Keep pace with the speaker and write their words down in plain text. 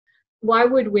why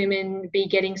would women be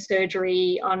getting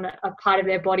surgery on a part of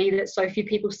their body that so few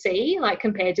people see, like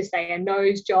compared to, say, a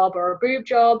nose job or a boob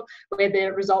job, where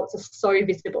the results are so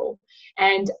visible?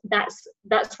 And that's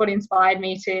what inspired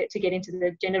me to get into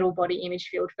the genital body image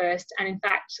field first. And in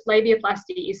fact,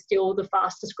 labiaplasty is still the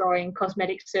fastest growing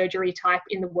cosmetic surgery type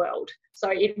in the world.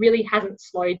 So it really hasn't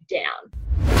slowed down.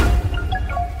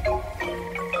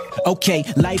 Okay,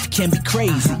 life can be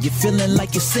crazy. You're feeling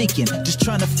like you're sinking, just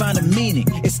trying to find a meaning.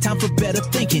 It's time for better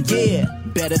thinking, yeah,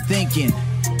 better thinking.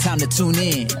 Time to tune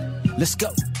in. Let's go.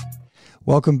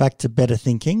 Welcome back to Better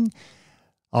Thinking.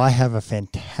 I have a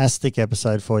fantastic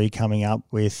episode for you coming up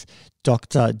with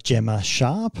Dr. Gemma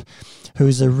Sharp, who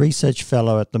is a research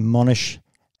fellow at the Monash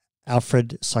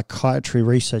Alfred Psychiatry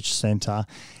Research Centre,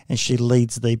 and she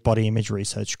leads the body image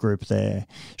research group there.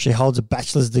 She holds a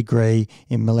bachelor's degree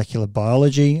in molecular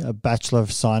biology, a Bachelor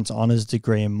of Science honours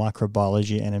degree in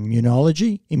microbiology and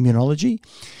immunology,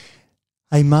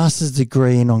 a master's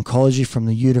degree in oncology from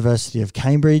the University of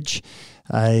Cambridge,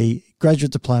 a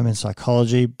graduate diploma in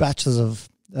psychology, a Bachelor of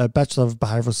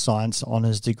Behavioural Science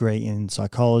honours degree in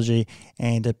psychology,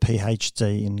 and a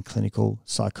PhD in clinical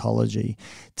psychology.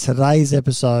 Today's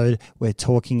episode, we're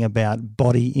talking about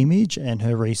body image and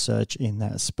her research in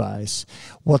that space.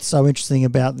 What's so interesting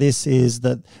about this is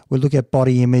that we look at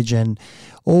body image and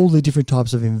all the different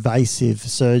types of invasive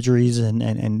surgeries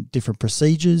and different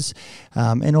procedures,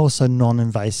 and also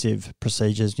non-invasive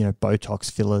procedures,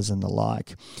 Botox, fillers and the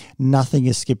like. Nothing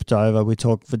is skipped over. We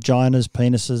talk vaginas,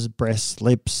 penises, breasts,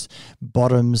 lips,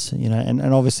 bottoms, and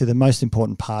obviously the most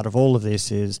important part of all of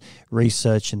this is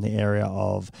research in the area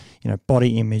of,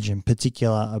 body image, in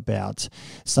particular about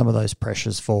some of those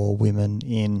pressures for women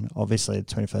in obviously the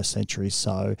 21st century.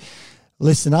 So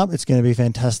listen up. It's going to be a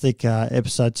fantastic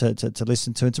episode to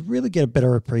listen to and to really get a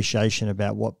better appreciation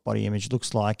about what body image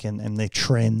looks like and the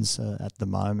trends at the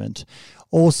moment.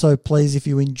 Also, please, if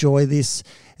you enjoy this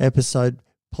episode,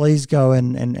 please go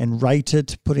and rate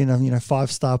it, put in a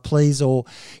 5-star please, or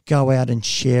go out and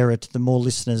share it. The more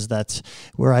listeners that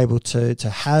we're able to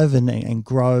have and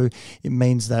grow, it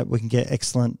means that we can get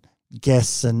excellent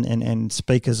guests and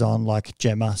speakers on like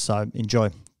Gemma. So enjoy.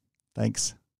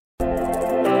 Thanks.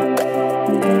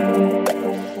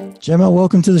 Gemma,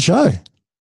 welcome to the show.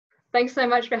 Thanks so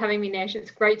much for having me, Nash.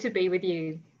 It's great to be with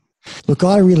you. Look,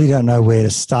 I really don't know where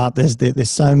to start. There's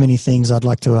so many things I'd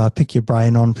like to pick your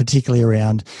brain on, particularly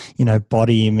around,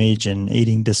 body image and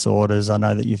eating disorders. I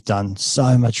know that you've done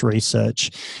so much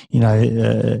research,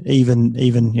 even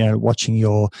watching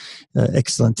your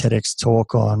excellent TEDx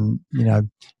talk on,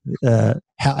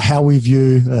 how we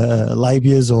view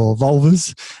labias or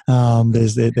vulvas.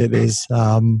 There's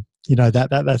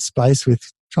that space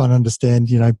with trying to understand,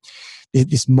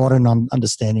 this modern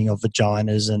understanding of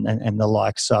vaginas and the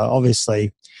like. So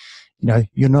obviously,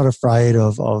 you're not afraid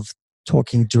of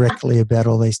talking directly about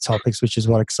all these topics, which is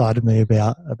what excited me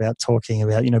about talking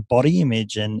about, body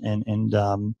image and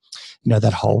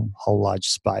that whole large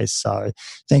space. So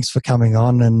thanks for coming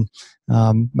on, and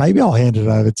maybe I'll hand it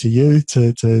over to you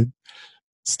to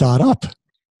start up.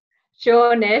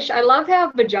 Sure, Nesh. I love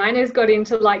how vaginas got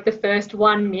into like the first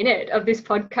 1 minute of this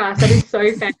podcast. That is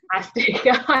so fantastic.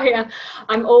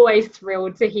 I'm always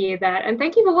thrilled to hear that. And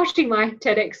thank you for watching my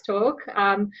TEDx talk.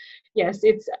 Yes,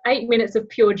 it's 8 minutes of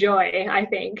pure joy, I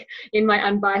think, in my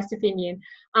unbiased opinion.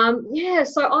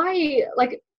 So I,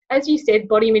 as you said,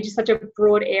 body image is such a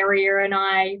broad area, and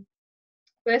I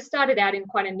first started out in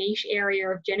quite a niche area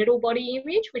of genital body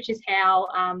image, which is how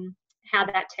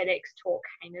that TEDx talk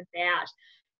came about.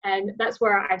 And that's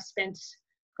where I've spent,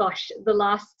 the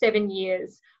last 7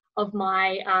 years of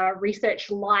my research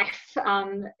life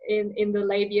in the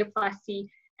labiaplasty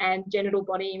and genital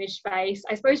body image space.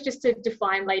 I suppose just to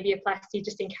define labiaplasty,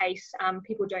 just in case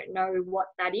people don't know what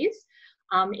that is,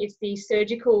 it's the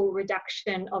surgical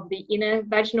reduction of the inner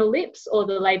vaginal lips, or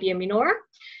the labia minora.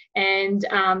 And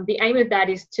the aim of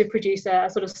that is to produce a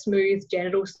sort of smooth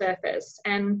genital surface.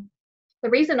 And the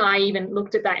reason I even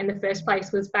looked at that in the first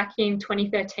place was back in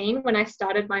 2013 when I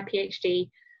started my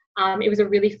PhD. It was a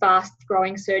really fast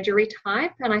growing surgery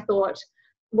type, and I thought,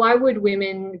 why would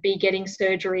women be getting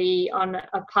surgery on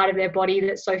a part of their body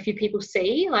that so few people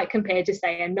see, like compared to,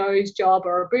 say, a nose job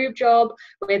or a boob job,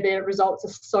 where the results are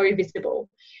so visible?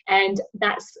 And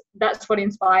that's what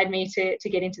inspired me to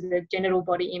get into the genital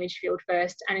body image field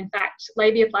first. And in fact,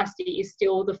 labiaplasty is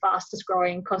still the fastest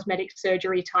growing cosmetic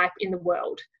surgery type in the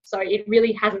world. So it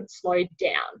really hasn't slowed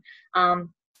down. And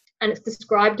it's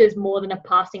described as more than a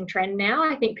passing trend now.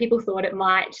 I think people thought it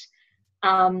might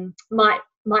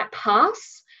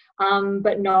pass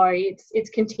But no, it's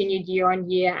continued year on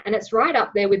year, and it's right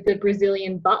up there with the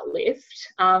Brazilian butt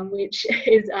lift, which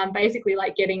is basically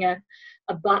like getting a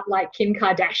butt like Kim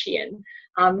Kardashian.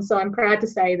 So I'm proud to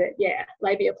say that, yeah,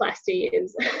 labiaplasty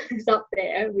is up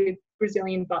there with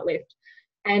Brazilian butt lift.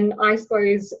 And I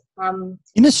suppose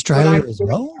in Australia as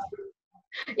well.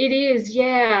 It is,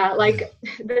 yeah. Like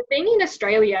the thing in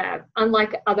Australia,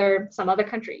 unlike some other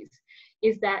countries,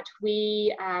 is that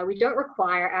we don't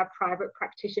require our private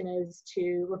practitioners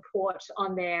to report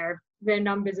on their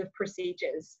numbers of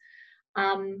procedures.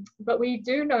 But we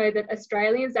do know that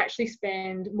Australians actually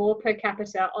spend more per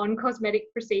capita on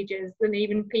cosmetic procedures than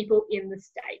even people in the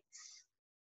States.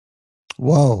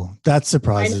 Whoa, that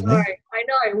surprises me.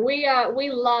 I know.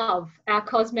 We love our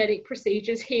cosmetic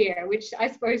procedures here, which I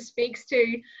suppose speaks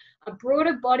to a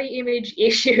broader body image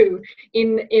issue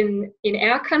in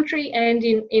our country and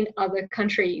in other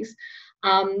countries.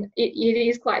 It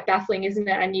is quite baffling, isn't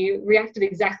it? And you reacted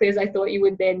exactly as I thought you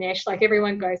would there, Nesh. Like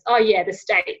everyone goes, oh yeah, the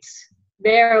States,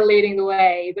 they're leading the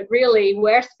way. But really,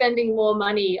 we're spending more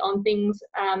money on things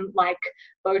like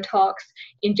Botox,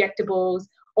 injectables,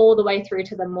 all the way through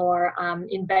to the more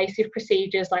invasive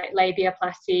procedures like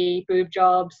labiaplasty, boob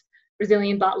jobs,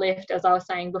 Brazilian butt lift, as I was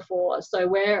saying before. So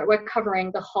we're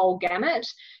covering the whole gamut,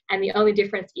 and the only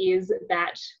difference is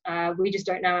that we just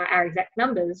don't know our exact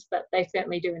numbers, but they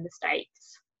certainly do in the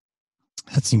States.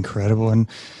 That's incredible. And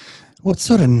what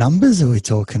sort of numbers are we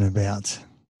talking about?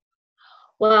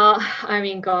 Well, I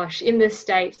mean, gosh, in the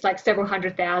States, like several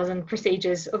 100,000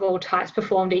 procedures of all types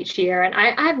performed each year. And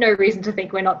I have no reason to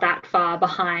think we're not that far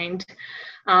behind.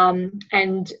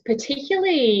 And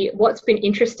particularly what's been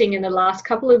interesting in the last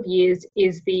couple of years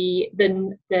is the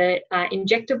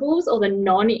injectables or the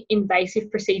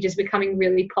non-invasive procedures becoming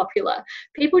really popular.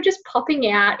 People just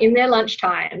popping out in their lunch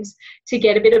times to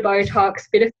get a bit of Botox,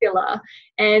 bit of filler,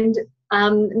 and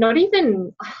not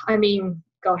even, I mean,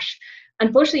 gosh,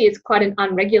 unfortunately, it's quite an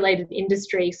unregulated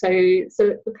industry. So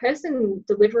the person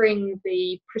delivering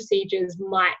the procedures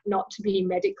might not be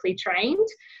medically trained,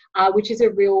 which is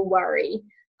a real worry.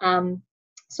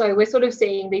 So we're sort of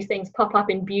seeing these things pop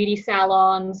up in beauty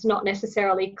salons, not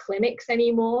necessarily clinics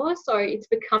anymore. So it's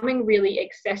becoming really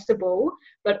accessible,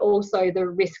 but also the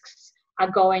risks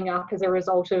are going up as a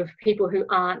result of people who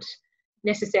aren't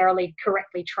necessarily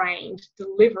correctly trained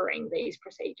delivering these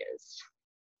procedures.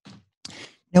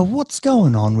 Now, what's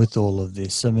going on with all of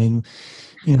this? I mean,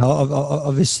 you know,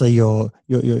 obviously you're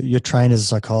trained as a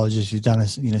psychologist. You've done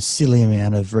a silly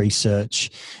amount of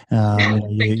research. You're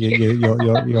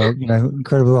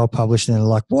incredibly well published. And they're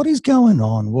like, what is going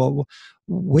on?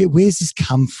 Where's this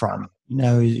come from? You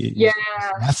know, is it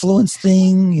an affluence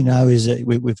thing? You know, is it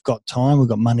we've got time, we've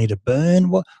got money to burn?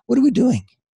 What are we doing?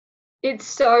 It's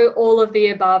so all of the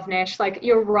above, Nesh. Like,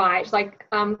 you're right. Like,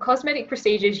 cosmetic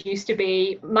procedures used to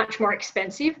be much more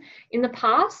expensive in the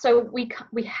past. So we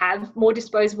have more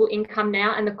disposable income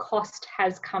now, and the cost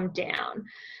has come down.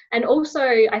 And also,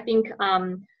 I think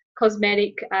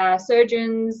cosmetic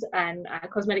surgeons and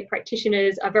cosmetic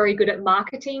practitioners are very good at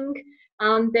marketing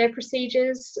their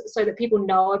procedures so that people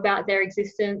know about their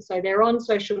existence. So they're on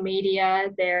social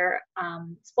media, they're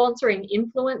sponsoring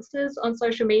influencers on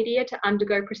social media to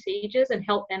undergo procedures and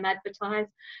help them advertise.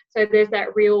 So there's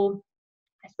that real,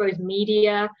 I suppose,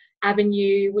 media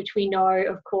avenue, which we know,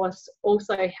 of course,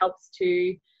 also helps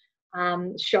to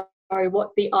show what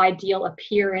the ideal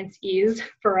appearance is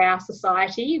for our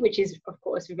society, which is, of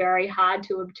course, very hard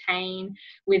to obtain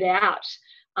without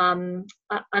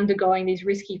undergoing these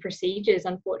risky procedures,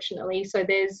 unfortunately. So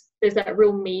there's that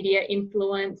real media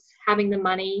influence, having the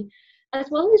money, as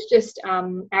well as just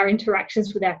our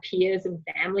interactions with our peers and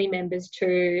family members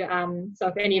too. So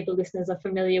if any of the listeners are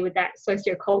familiar with that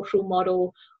sociocultural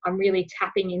model, I'm really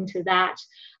tapping into that.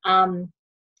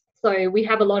 So we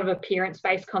have a lot of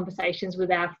appearance-based conversations with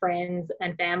our friends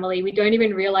and family. We don't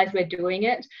even realize we're doing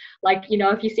it. Like, you know,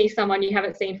 if you see someone you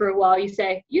haven't seen for a while, you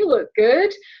say, you look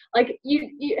good. Like,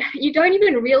 you don't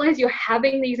even realize you're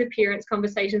having these appearance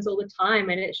conversations all the time.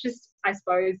 And it's just, I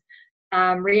suppose,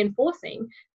 reinforcing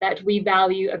that we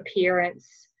value appearance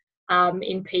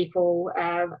in people,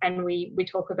 and we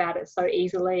talk about it so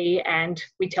easily, and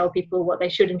we tell people what they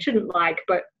should and shouldn't like,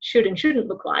 but should and shouldn't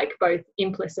look like, both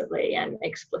implicitly and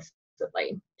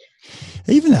explicitly.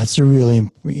 Even that's a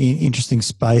really interesting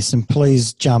space, and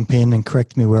please jump in and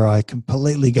correct me where I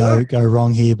completely go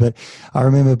wrong here. But I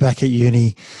remember back at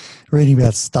uni reading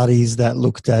about studies that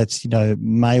looked at, you know,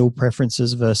 male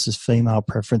preferences versus female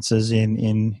preferences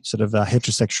in sort of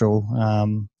heterosexual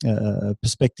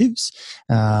perspectives.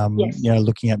 Yes. You know,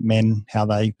 looking at men, how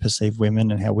they perceive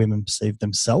women and how women perceive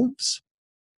themselves.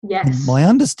 Yes. My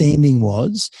understanding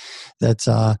was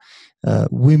that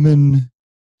women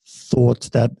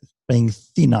thought that being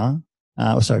thinner,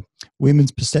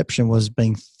 women's perception was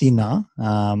being thinner,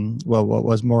 what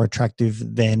was more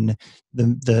attractive than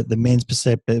the men's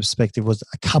perspective was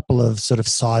a couple of sort of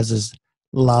sizes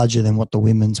larger than what the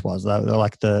women's was. They're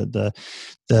like the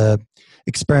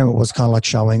experiment was kind of like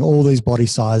showing all these body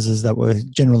sizes that were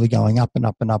generally going up and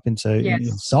up and up into in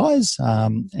size,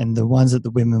 and the ones that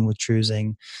the women were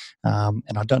choosing,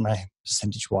 and I don't know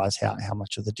percentage wise how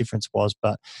much of the difference was,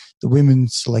 but the women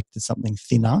selected something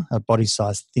thinner, a body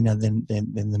size thinner than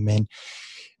the men.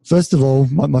 First of all,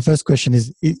 my first question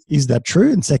is that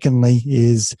true? And secondly,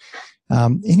 is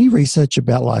any research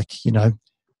about, like, you know,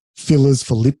 fillers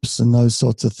for lips and those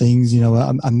sorts of things? You know,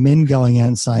 are men going out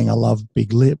and saying, I love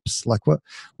big lips? Like, what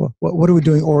are we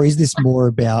doing? Or is this more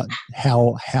about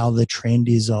how the trend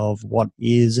is of what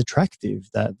is attractive,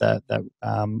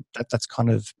 that's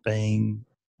kind of being,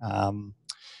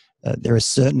 there are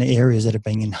certain areas that are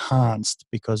being enhanced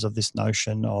because of this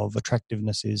notion of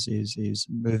attractiveness is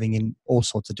moving in all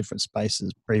sorts of different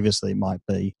spaces. Previously it might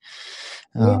be,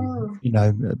 you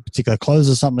know, particular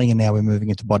clothes or something, and now we're moving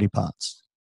into body parts.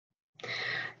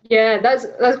 Yeah, that's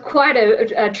quite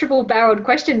a triple-barreled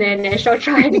question there, Nesh. I'll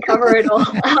try and cover it all.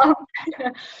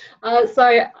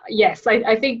 So yes,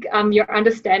 I think your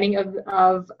understanding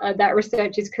of that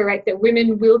research is correct, that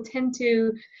women will tend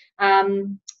to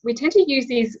use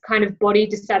these kind of body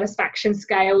dissatisfaction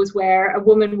scales, where a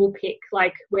woman will pick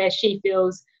like where she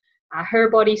feels her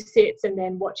body sits and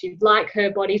then what she'd like her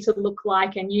body to look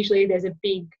like, and usually there's a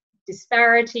big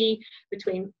disparity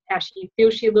between how she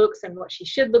feels she looks and what she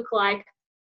should look like.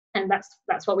 And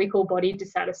that's what we call body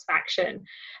dissatisfaction.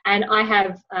 And I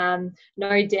have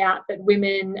no doubt that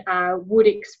women would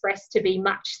express to be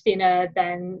much thinner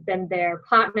than their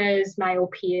partners, male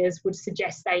peers would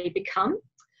suggest they become.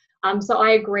 So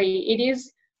I agree.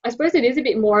 I suppose it is a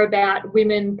bit more about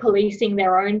women policing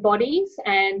their own bodies,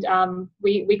 and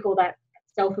we call that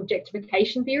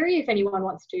self-objectification theory, if anyone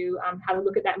wants to have a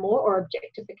look at that more, or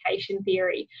objectification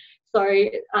theory. So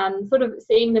sort of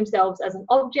seeing themselves as an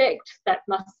object that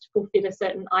must fulfill a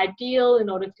certain ideal in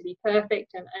order to be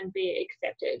perfect and be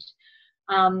accepted.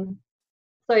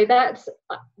 So that's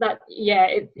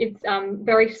it's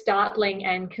very startling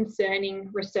and concerning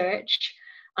research.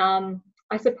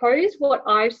 I suppose what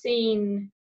I've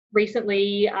seen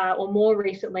recently, or more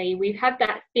recently, we've had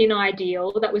that thin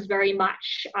ideal that was very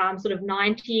much sort of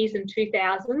 90s and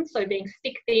 2000s, so being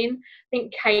stick thin. I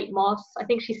think Kate Moss, I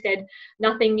think she said,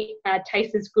 nothing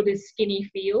tastes as good as skinny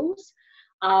feels,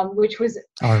 which was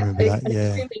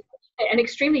an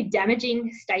extremely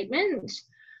damaging statement.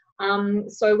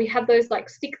 So we had those like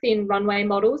stick thin runway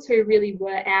models who really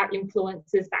were our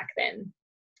influencers back then.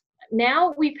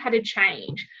 Now we've had a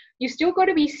change. You've still got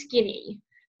to be skinny,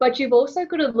 but you've also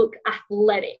got to look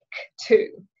athletic too.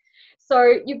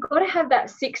 So you've got to have that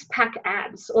 6-pack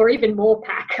abs, or even more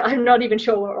pack. I'm not even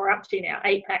sure what we're up to now,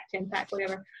 8-pack, 10-pack,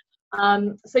 whatever.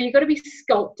 So you've got to be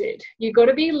sculpted. You've got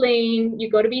to be lean.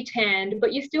 You've got to be tanned,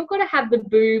 but you still got to have the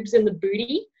boobs and the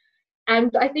booty.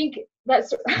 And I think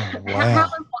that's how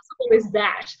impossible is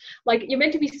that? Like, you're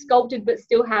meant to be sculpted but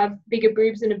still have bigger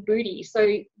boobs and a booty.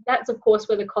 So that's, of course,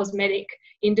 where the cosmetic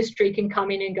industry can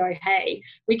come in and go, hey,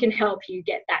 we can help you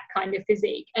get that kind of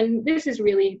physique. And this is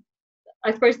really,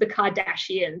 I suppose, the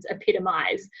Kardashians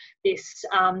epitomize this,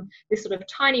 this sort of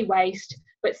tiny waist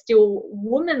but still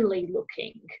womanly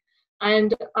looking.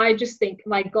 And I just think,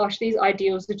 my gosh, these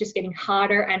ideals are just getting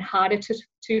harder and harder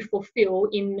to fulfill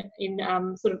in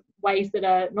sort of ways that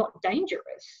are not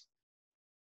dangerous.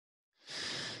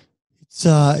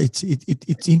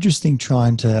 It's interesting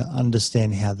trying to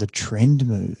understand how the trend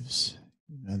moves.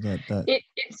 You know, It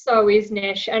so is,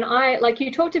 Nesh. And I, like,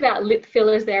 you talked about lip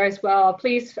fillers there as well.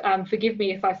 Please forgive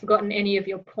me if I've forgotten any of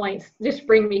your points. Just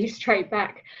bring me straight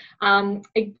back.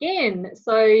 Again,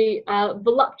 so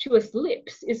voluptuous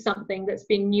lips is something that's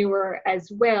been newer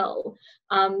as well.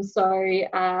 Again,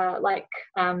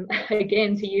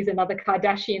 to use another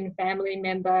Kardashian family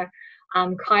member,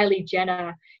 Kylie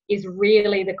Jenner is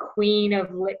really the queen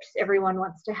of lips. Everyone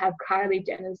wants to have Kylie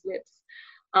Jenner's lips.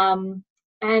 And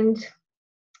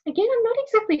again, I'm not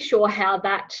exactly sure how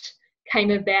that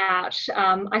came about.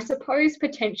 I suppose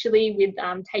potentially with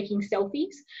taking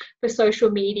selfies for social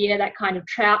media, that kind of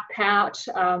trout pout.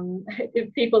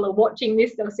 If people are watching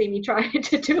this, they'll see me trying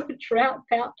to do a trout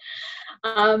pout.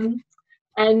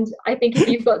 And I think if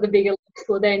you've got the bigger lips,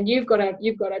 well, then you've got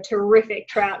a terrific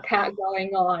trout pout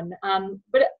going on.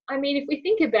 But I mean, if we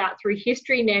think about through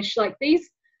history, Nesh, like these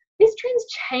trends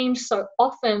change so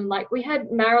often. Like, we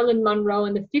had Marilyn Monroe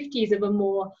in the 50s of a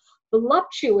more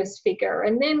voluptuous figure,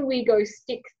 and then we go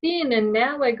stick thin, and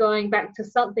now we're going back to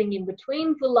something in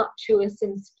between voluptuous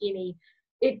and skinny.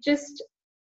 It just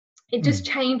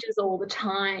changes all the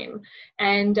time.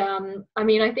 And I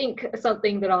mean, I think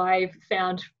something that I've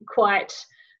found quite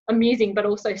amusing but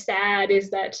also sad is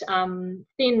that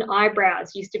thin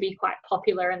eyebrows used to be quite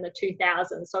popular in the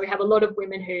 2000s. So we have a lot of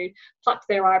women who plucked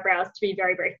their eyebrows to be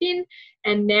very, very thin,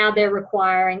 and now they're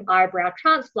requiring eyebrow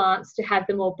transplants to have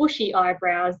the more bushy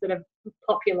eyebrows that are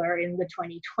popular in the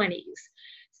 2020s.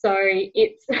 So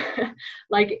it's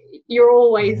like you're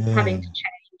always having to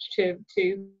change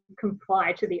to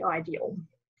comply to the ideal.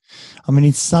 I mean,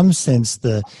 in some sense,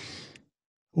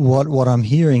 what I'm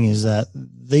hearing is that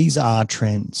these are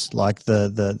trends. Like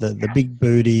the big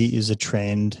booty is a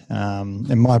trend.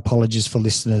 And my apologies for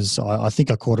listeners. I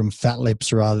think I called them fat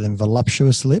lips rather than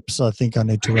voluptuous lips. I think I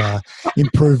need to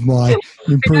improve my.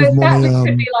 That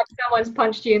could be like someone's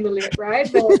punched you in the lip,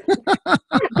 right? But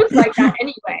it looks like that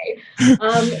anyway.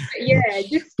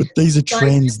 But these are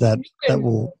trends that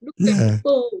will.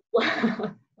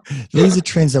 These are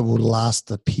trends that will last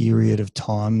a period of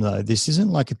time, though. This isn't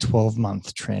like a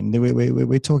 12-month trend.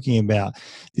 We're talking about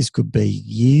this could be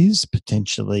years,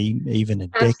 potentially even a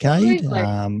decade,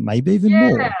 maybe even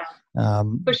more.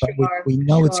 But we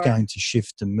know it's going to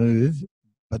shift and move.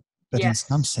 But in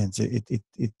some sense,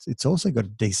 it's also got a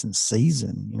decent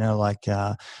season. You know, like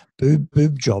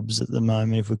boob jobs at the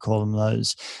moment, if we call them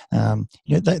those.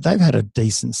 They've had a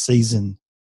decent season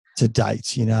to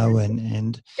date,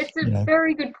 and it's a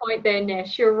very good point there,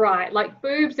 Nesh. You're right. Like,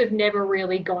 boobs have never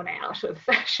really gone out of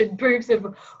fashion. Boobs have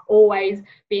always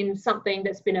been something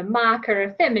that's been a marker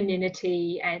of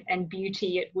femininity and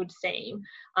beauty, it would seem.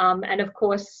 And of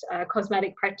course,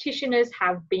 cosmetic practitioners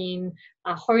have been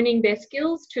honing their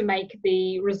skills to make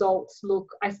the results look,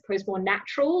 I suppose, more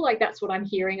natural. Like, that's what I'm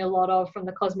hearing a lot of from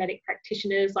the cosmetic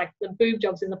practitioners. Like, the boob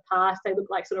jobs in the past, they look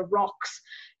like sort of rocks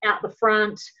out the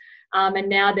front. And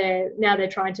now they're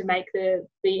trying to make the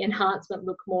enhancement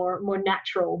look more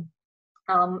natural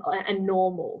and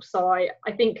normal. So I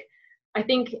think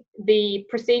the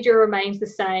procedure remains the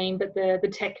same, but the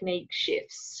technique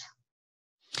shifts.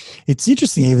 It's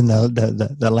interesting, even though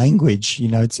the language,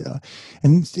 it's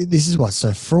and this is what's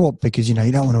so fraught, because you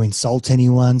don't want to insult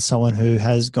anyone. Someone who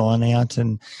has gone out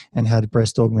and had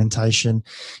breast augmentation,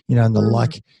 and the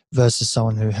like, versus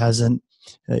someone who hasn't.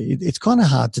 It's kind of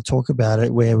hard to talk about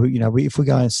it where, if we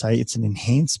go and say it's an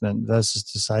enhancement versus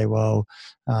to say, well,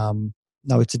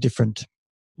 no, it's a different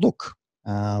look,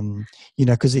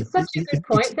 because it's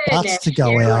starts to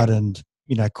go out and,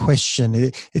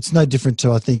 question. It's no different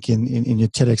to, I think, in your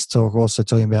TEDx talk, also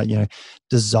talking about,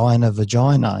 designer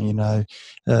vagina,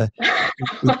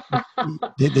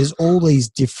 there's all these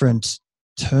different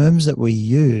terms that we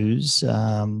use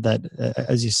that,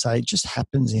 as you say, it just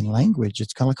happens in language.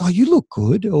 It's kind of like, oh, you look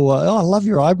good, or oh, I love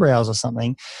your eyebrows, or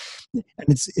something. And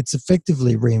it's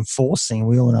effectively reinforcing.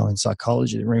 We all know in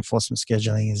psychology that reinforcement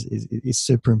scheduling is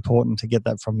super important. To get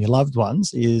that from your loved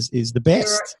ones is the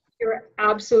best. You're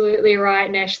absolutely right,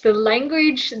 Nesh. The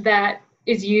language that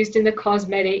is used in the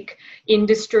cosmetic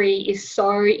industry is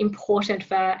so important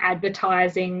for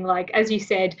advertising. Like, as you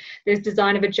said, there's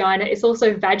designer vagina. It's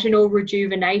also vaginal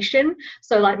rejuvenation.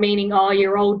 So, like, meaning, oh,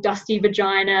 your old dusty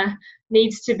vagina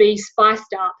needs to be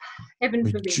spiced up. Heaven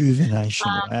forbid.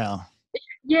 Rejuvenation, wow.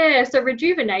 Yeah, so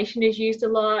rejuvenation is used a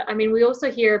lot. I mean, we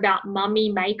also hear about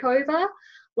mummy makeover.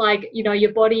 Like,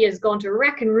 your body has gone to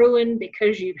wreck and ruin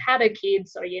because you've had a kid,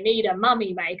 so you need a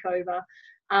mummy makeover.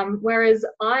 Whereas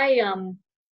I'm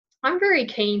very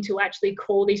keen to actually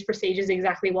call these procedures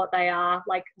exactly what they are,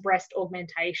 like breast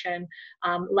augmentation,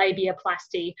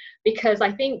 labiaplasty, because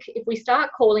I think if we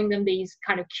start calling them these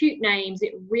kind of cute names,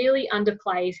 it really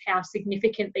underplays how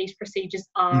significant these procedures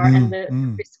are and the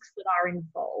risks that are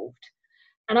involved.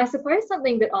 And I suppose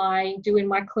something that I do in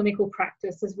my clinical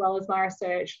practice as well as my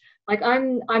research, like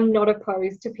I'm not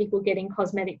opposed to people getting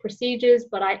cosmetic procedures,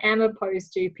 but I am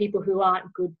opposed to people who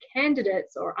aren't good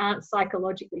candidates or aren't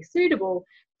psychologically suitable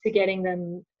to getting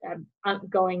them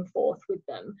going forth with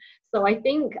them. So I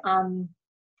think I'm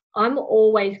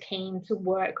always keen to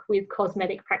work with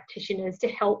cosmetic practitioners to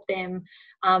help them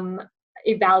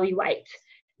evaluate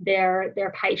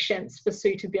their patients for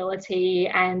suitability.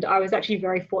 And I was actually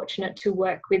very fortunate to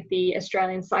work with the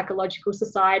Australian Psychological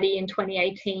Society in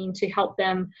 2018 to help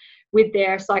them with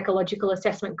their psychological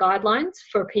assessment guidelines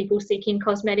for people seeking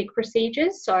cosmetic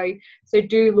procedures. So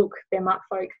do look them up,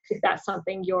 folks, if that's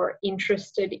something you're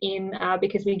interested in,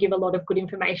 because we give a lot of good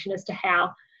information as to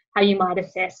how you might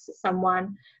assess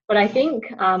someone. But I think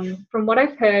from what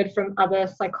I've heard from other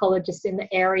psychologists in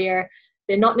the area,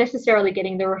 they're not necessarily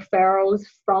getting the referrals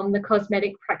from the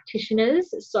cosmetic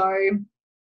practitioners. So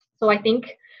I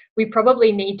think we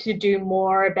probably need to do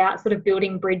more about sort of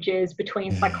building bridges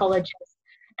between psychologists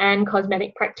and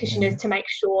cosmetic practitioners to make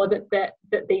sure that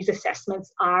these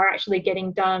assessments are actually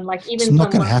getting done. Like even it's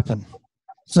not going to happen.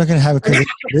 It's not going to happen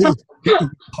because it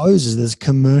opposes. There's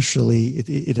commercially,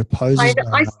 it opposes.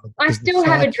 I still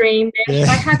have a dream. I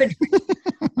have a dream.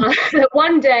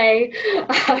 One day,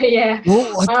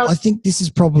 Well, I think this is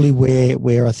probably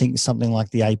where I think something like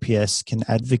the APS can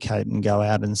advocate and go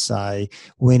out and say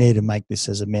we need to make this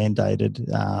as a mandated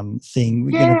thing.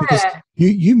 Because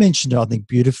you mentioned it, I think,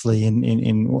 beautifully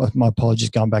in my apologies,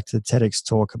 going back to the TEDx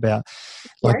talk about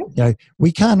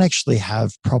we can't actually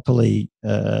have properly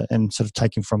and sort of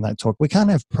taking from that talk, we can't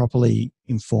have properly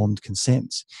informed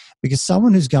consents, because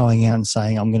someone who's going out and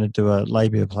saying I'm going to do a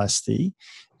labiaplasty,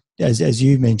 as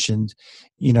you mentioned,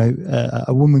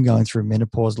 a woman going through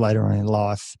menopause later on in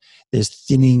life, there's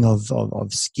thinning of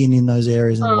skin in those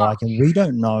areas and the like, and we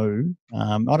don't know.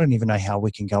 I don't even know how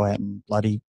we can go out and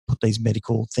bloody put these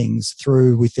medical things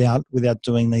through without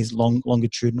doing these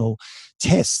longitudinal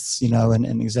tests,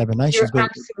 and examinations. You're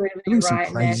absolutely doing some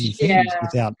crazy things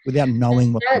without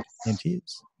knowing what the consent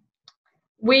is.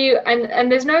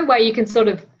 And there's no way you can sort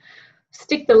of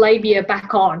stick the labia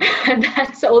back on, and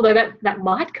although that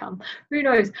might come, who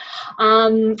knows.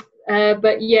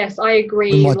 But yes, I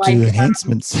agree. We might do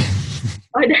enhancements.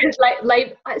 I know,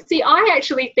 see, I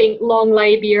actually think long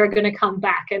labia are going to come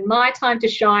back, and my time to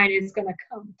shine is going to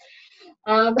come.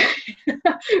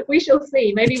 We shall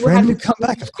see. Maybe we'll have to come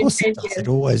back. Of course it does. It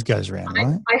always goes around,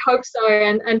 right? I hope so.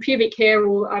 And pubic hair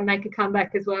will make a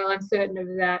comeback as well. I'm certain of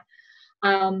that.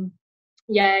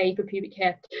 Yay for pubic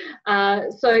hair.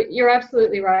 So you're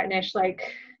absolutely right, Nesh.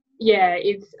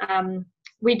 It's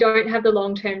we don't have the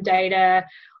long-term data.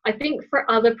 I think for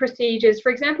other procedures,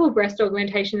 for example, breast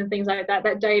augmentation and things like that,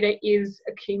 that data is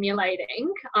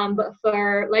accumulating. But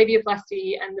for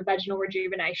labiaplasty and the vaginal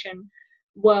rejuvenation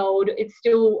world, it's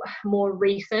still more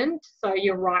recent. So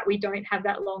you're right, we don't have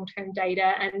that long-term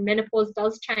data, and menopause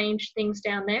does change things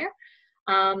down there.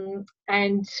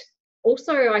 And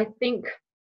also, I think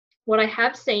what I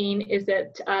have seen is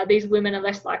that these women are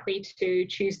less likely to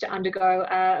choose to undergo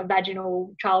a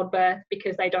vaginal childbirth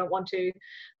because they don't want to,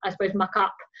 I suppose, muck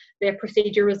up their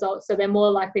procedure results. So they're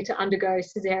more likely to undergo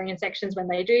cesarean sections when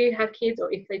they do have kids,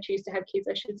 or if they choose to have kids,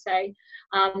 I should say.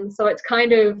 So it's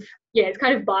kind of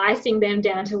biasing them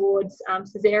down towards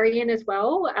cesarean as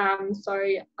well. So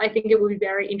I think it will be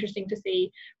very interesting to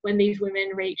see when these women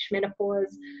reach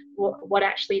menopause what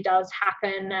actually does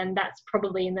happen, and that's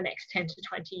probably in the next 10 to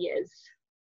 20 years.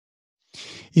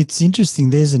 It's interesting.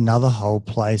 There's another whole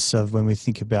place of when we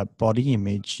think about body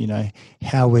image,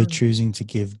 how we're choosing to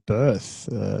give birth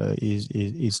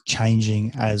is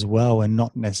changing as well, and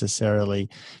not necessarily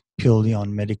purely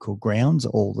on medical grounds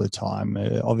all the time.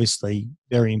 Obviously,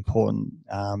 very important.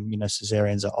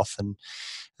 Cesareans are often,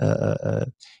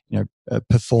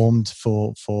 performed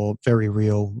for very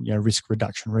real, risk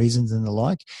reduction reasons and the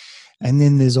like. And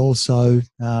then there's also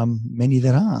many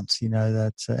that aren't.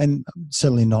 And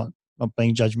certainly not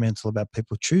being judgmental about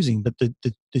people choosing, but the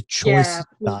choice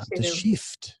start to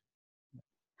shift.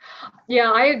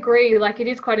 Yeah, I agree. It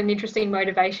is quite an interesting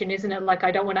motivation, isn't it?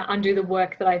 I don't want to undo the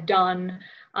work that I've done,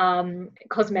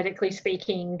 cosmetically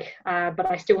speaking, but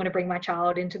I still want to bring my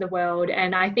child into the world.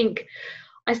 And I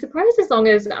suppose as long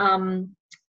as,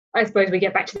 I suppose we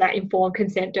get back to that informed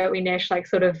consent, don't we, Nesh?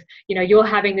 You're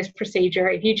having this procedure.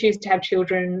 If you choose to have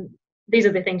children, these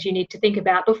are the things you need to think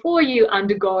about before you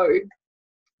undergo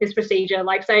this procedure.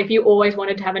 Say if you always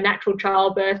wanted to have a natural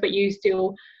childbirth, but you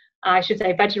still, I should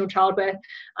say vaginal childbirth,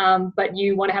 but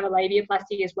you want to have a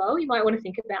labiaplasty as well, you might want to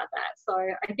think about that. So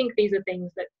I think these are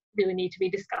things that really need to be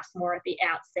discussed more at the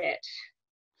outset.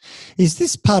 Is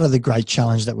this part of the great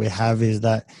challenge that we have, is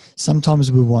that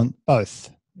sometimes we want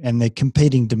both and they're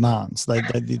competing demands.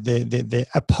 They're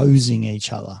opposing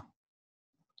each other.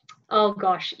 Oh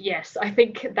gosh, yes. I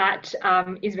think that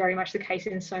is very much the case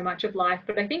in so much of life.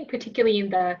 But I think particularly in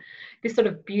this sort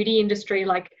of beauty industry,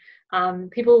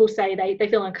 people will say they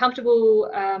feel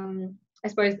uncomfortable. I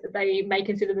suppose they may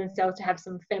consider themselves to have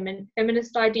some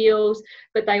feminist ideals,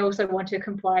 but they also want to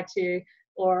comply to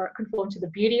or conform to the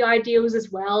beauty ideals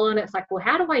as well. And it's well,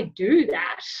 how do I do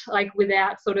that?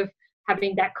 Without sort of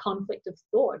having that conflict of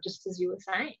thought, just as you were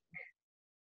saying.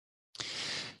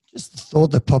 Just the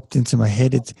thought that popped into my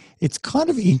head. It's kind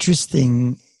of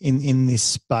interesting in this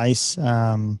space.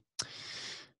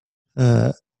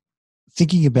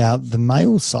 thinking about the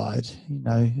male side,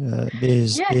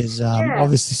 there's Yeah,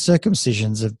 obviously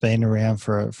circumcisions have been around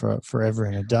for forever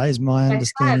and a day, is my I have.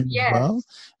 understanding as well.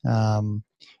 Yes. Um,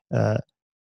 uh,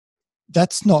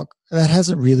 that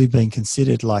hasn't really been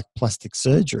considered like plastic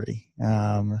surgery,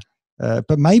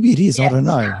 but maybe it is. I don't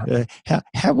Yes.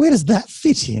 know. Where does that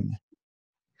fit in?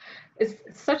 It's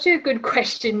such a good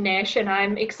question, Nash, and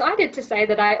I'm excited to say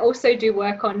that I also do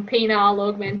work on penile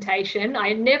augmentation.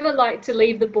 I never like to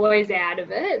leave the boys out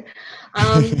of it.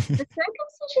 The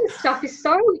circumcision stuff is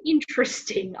so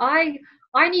interesting. I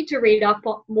need to read up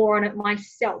more on it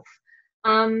myself.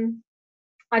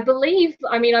 I believe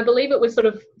it was sort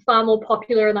of far more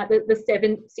popular in like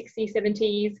the 60s,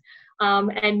 70s,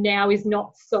 and now is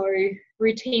not so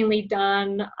routinely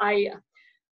done.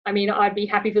 I'd be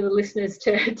happy for the listeners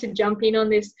to jump in on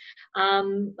this.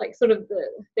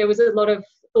 There was a lot of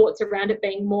thoughts around it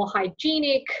being more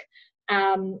hygienic,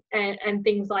 and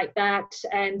things like that.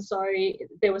 And so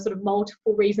there were sort of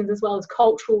multiple reasons as well as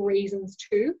cultural reasons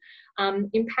too,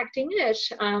 impacting it.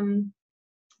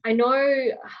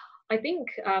 I think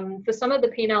for some of the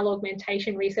penile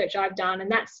augmentation research I've done,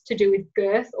 and that's to do with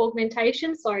girth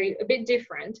augmentation, so a bit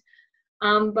different.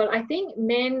 But I think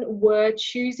men were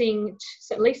choosing,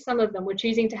 at least some of them were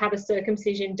choosing to have a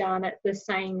circumcision done at the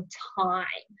same time.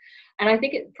 And I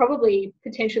think it's probably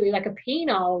potentially like a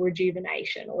penile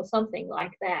rejuvenation or something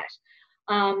like that.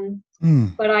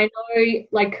 But I know,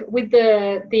 like with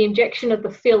the injection of the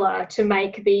filler to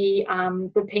make the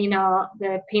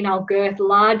penile girth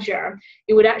larger,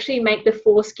 it would actually make the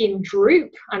foreskin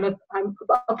droop.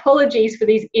 Apologies for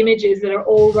these images that are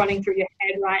all running through your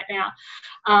head right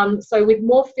now. So with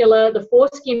more filler, the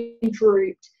foreskin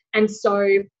drooped, and so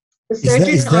the surgeon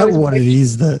Is that what it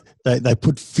is that they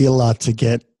put filler to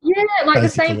get? Yeah, like the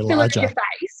same filler as your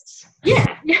face.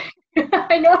 Yeah.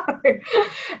 I know.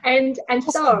 And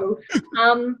so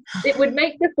it would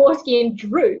make the foreskin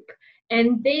droop,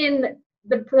 and then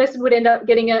the person would end up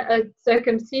getting a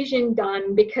circumcision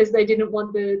done because they didn't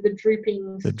want the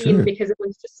drooping skin because it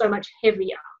was just so much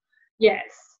heavier. Yes.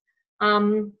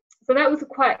 So that was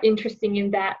quite interesting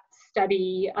in that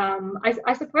study.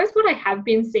 I suppose what I have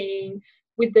been seeing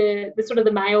with the sort of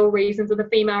the male reasons or the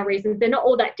female reasons, they're not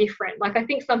all that different. Like I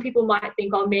think some people might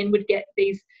think, men would get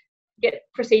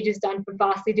procedures done for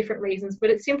vastly different reasons, but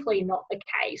it's simply not the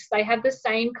case. They have the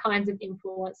same kinds of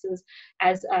influences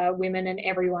as women and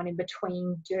everyone in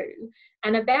between do.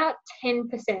 And about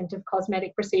 10% of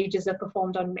cosmetic procedures are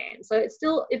performed on men. So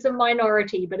it's a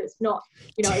minority, but it's not,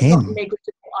 it's not negligible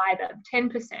either.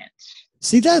 10%.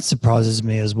 See, that surprises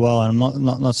me as well. And I'm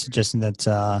not suggesting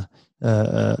that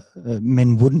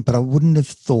men wouldn't, but I wouldn't have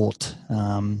thought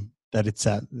that it's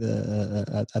at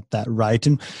that rate.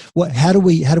 And how do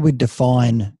we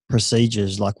define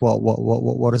procedures? Like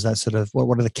what is that sort of,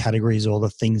 what are the categories or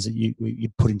the things that you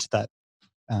put into that?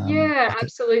 Bucket?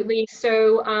 Absolutely.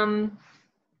 So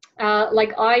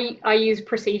I use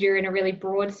procedure in a really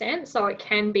broad sense. So it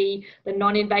can be the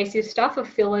non-invasive stuff of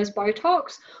fillers,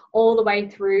 Botox, all the way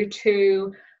through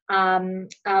to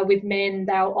with men,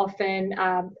 they'll often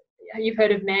you've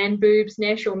heard of man boobs,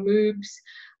 Nesh, or moobs.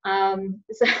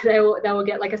 So they will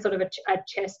get like a sort of a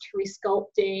chest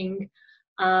resculpting.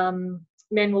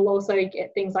 Men will also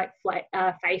get things like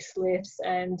facelifts,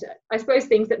 and I suppose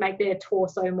things that make their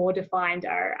torso more defined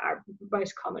are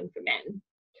most common for men.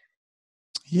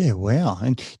 Yeah, wow.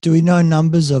 And do we know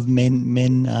numbers of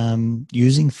men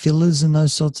using fillers and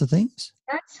those sorts of things?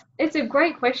 It's a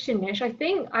great question, Nesh. I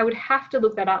think I would have to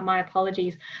look that up. My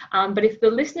apologies. But if the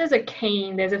listeners are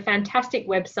keen, there's a fantastic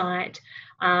website.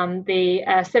 The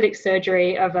aesthetic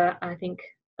surgery of I think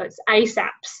it's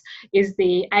ASAPS is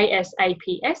the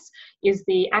ASAPS is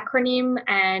the acronym,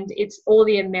 and it's all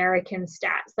the American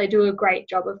stats. They do a great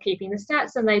job of keeping the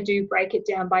stats, and they do break it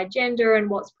down by gender and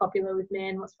what's popular with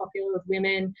men, what's popular with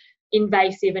women,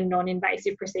 invasive and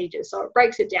non-invasive procedures. So it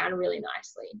breaks it down really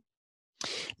nicely.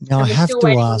 Now I have to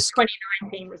ask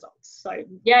 2019 results. So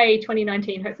yay,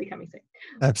 2019, hopefully coming soon.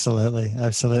 Absolutely.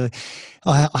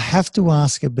 I have to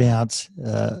ask about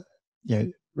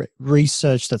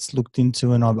research that's looked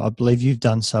into, and I believe you've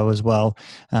done so as well,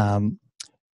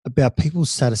 about people's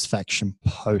satisfaction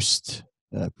post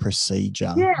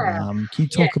procedure. Can you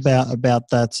talk about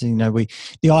that?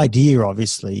 The idea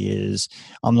obviously is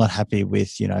I'm not happy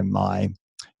with my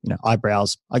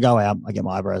eyebrows. I go out, I get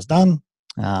my eyebrows done.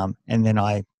 And then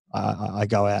I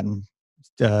go out and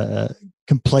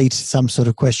complete some sort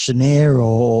of questionnaire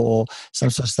or some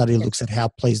sort of study that looks at how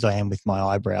pleased I am with my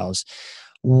eyebrows.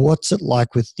 What's it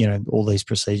like with all these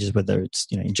procedures, whether it's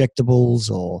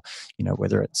injectables or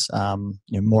whether it's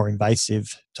more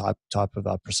invasive type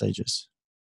of procedures?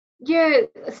 Yeah,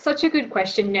 such a good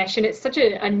question, Nesh, and it's such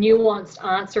a nuanced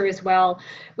answer as well.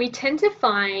 We tend to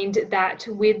find that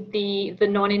with the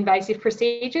non-invasive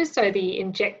procedures, so the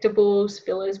injectables,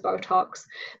 fillers, Botox,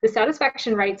 the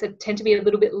satisfaction rates tend to be a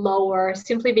little bit lower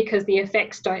simply because the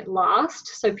effects don't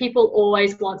last. So people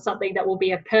always want something that will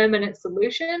be a permanent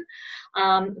solution,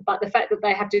 but the fact that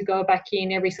they have to go back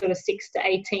in every sort of 6 to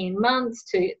 18 months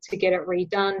to get it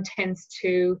redone tends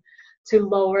to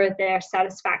lower their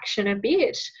satisfaction a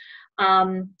bit.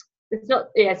 It's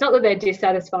not that they're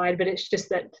dissatisfied, but it's just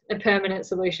that a permanent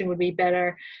solution would be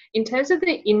better. In terms of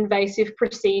the invasive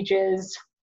procedures,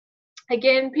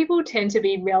 again, people tend to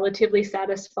be relatively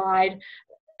satisfied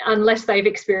unless they've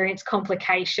experienced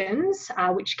complications,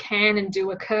 which can and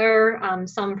do occur,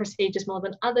 some procedures more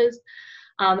than others,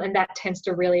 and that tends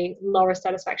to really lower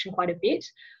satisfaction quite a bit.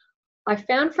 I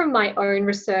found from my own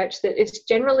research that it's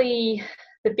generally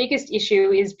the biggest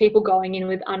issue is people going in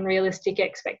with unrealistic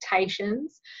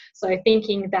expectations. So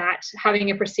thinking that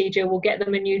having a procedure will get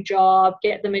them a new job,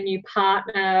 get them a new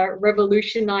partner,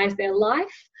 revolutionize their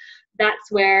life.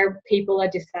 That's where people are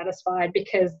dissatisfied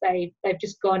because they've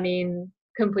just gone in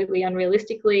completely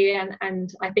unrealistically.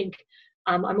 And I think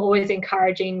I'm always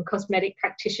encouraging cosmetic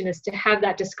practitioners to have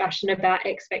that discussion about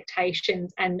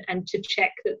expectations and to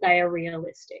check that they are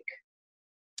realistic.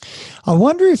 I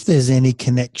wonder if there's any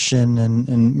connection,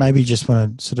 and maybe just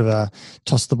want to sort of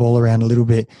toss the ball around a little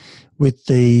bit with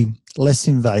the less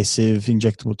invasive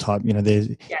injectable type. You know,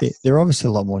 they're obviously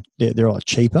a lot more. They're a lot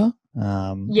cheaper.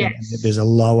 Yes. There's a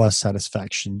lower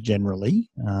satisfaction generally.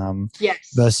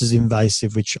 Yes. Versus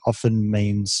invasive, which often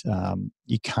means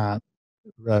you can't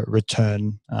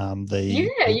return you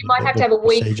might have to have a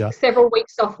procedure. week, several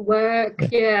weeks off work.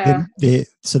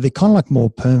 So they're kind of like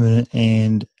more permanent,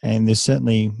 and they're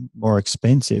certainly more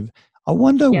expensive. I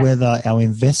wonder whether our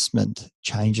investment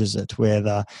changes it.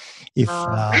 Whether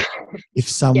if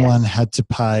someone had to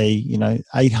pay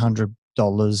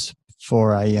 $800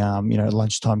 for a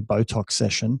lunchtime Botox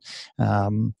session,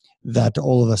 that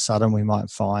all of a sudden we might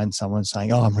find someone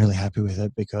saying, "Oh, I'm really happy with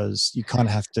it," because you kind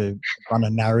of have to run a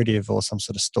narrative or some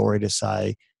sort of story to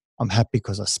say, "I'm happy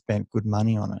because I spent good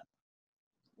money on it."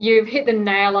 You've hit the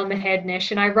nail on the head, Nesh,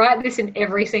 and I write this in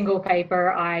every single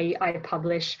paper I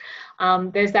publish.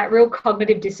 There's that real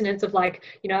cognitive dissonance of like,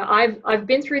 I've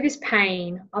been through this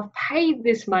pain, I've paid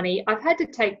this money, I've had to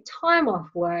take time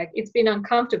off work, it's been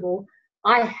uncomfortable,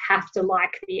 I have to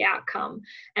like the outcome.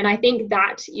 And I think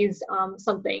that is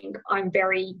something I'm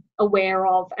very aware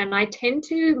of. And I tend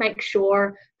to make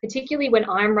sure, particularly when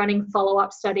I'm running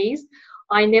follow-up studies,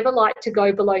 I never like to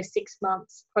go below 6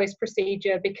 months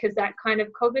post-procedure because that kind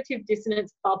of cognitive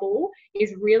dissonance bubble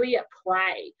is really at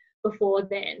play before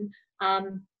then.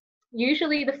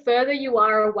 Usually the further you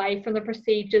are away from the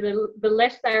procedure, the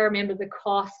less they remember the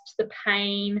cost, the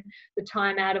pain, the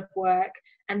time out of work,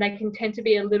 and they can tend to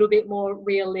be a little bit more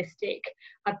realistic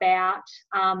about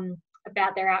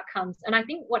their outcomes. And I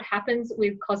think what happens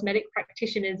with cosmetic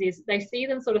practitioners is they see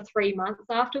them sort of 3 months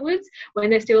afterwards when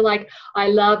they're still like, I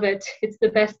love it, it's the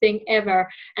best thing ever.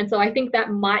 And so I think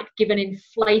that might give an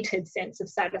inflated sense of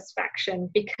satisfaction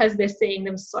because they're seeing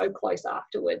them so close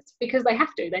afterwards, because they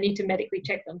have to, they need to medically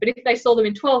check them. But if they saw them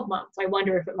in 12 months, I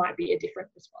wonder if it might be a different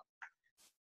response.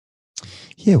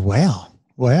 Yeah, wow.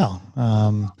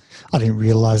 I didn't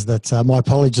realise that. My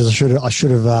apologies. I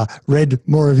should have read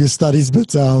more of your studies,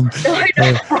 but no,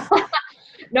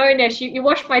 Nesh, you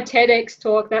watched my TEDx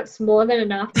talk. That's more than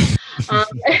enough. But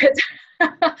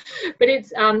it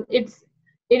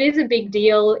is a big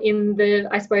deal in the,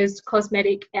 I suppose,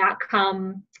 cosmetic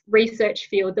outcome research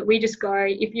field that we just go,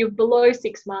 if you're below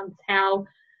 6 months, how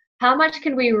much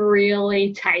can we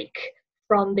really take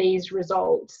from these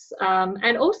results?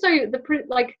 And also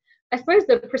I suppose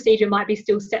the procedure might be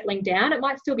still settling down. It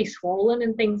might still be swollen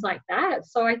and things like that.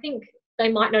 So I think they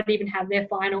might not even have their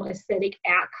final aesthetic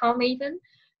outcome even.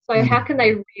 So how can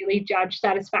they really judge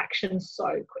satisfaction so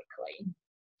quickly?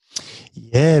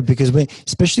 Yeah, because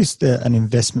especially an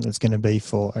investment that's going to be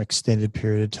for an extended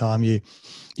period of time, you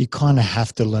kind of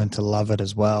have to learn to love it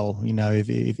as well.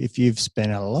 If you've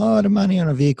spent a lot of money on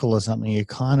a vehicle or something, you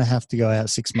kind of have to go out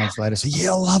 6 months later. So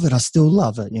I love it. I still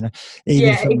love it. Even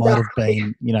if it might have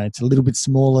been, it's a little bit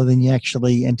smaller than you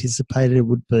actually anticipated it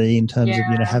would be in terms of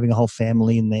having a whole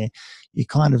family in there. You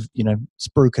kind of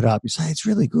spruik it up. You say it's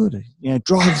really good. It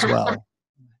drives well.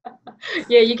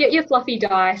 Yeah, you get your fluffy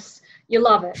dice. You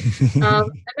love it. And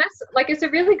that's it's a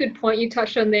really good point you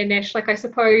touched on there, Nesh. I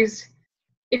suppose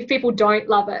if people don't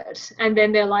love it and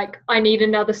then they're like, I need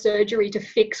another surgery to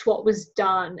fix what was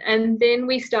done. And then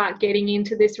we start getting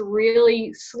into this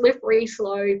really slippery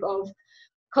slope of,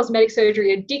 cosmetic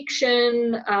surgery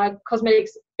addiction,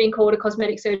 cosmetics, being called a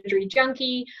cosmetic surgery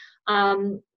junkie,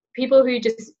 people who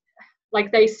just like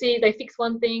they fix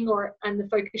one thing and the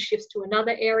focus shifts to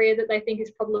another area that they think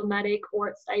is problematic, or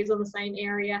it stays on the same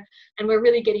area. And we're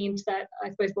really getting into that, I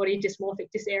suppose, body dysmorphic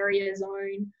dysarea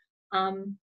zone,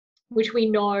 which we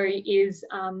know is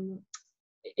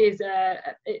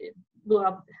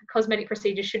well, cosmetic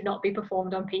procedures should not be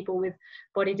performed on people with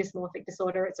body dysmorphic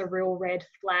disorder. It's a real red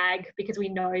flag because we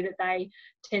know that they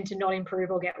tend to not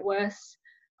improve or get worse,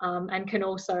 and can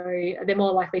also, they're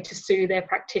more likely to sue their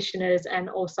practitioners and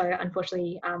also,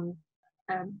 unfortunately,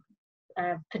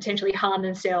 potentially harm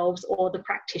themselves or the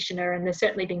practitioner. And there's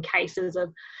certainly been cases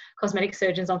of cosmetic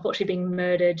surgeons unfortunately being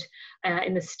murdered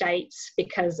in the States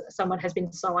because someone has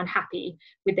been so unhappy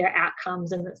with their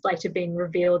outcomes, and it's later been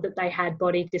revealed that they had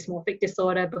body dysmorphic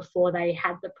disorder before they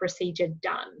had the procedure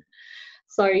done.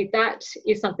 So that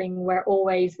is something we're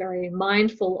always very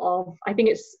mindful of. I think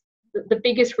it's the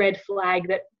biggest red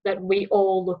flag that we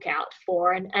all look out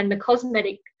for, and the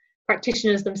cosmetic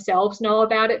practitioners themselves know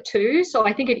about it too. So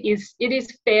I think it is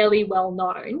fairly well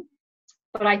known,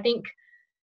 but I think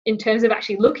in terms of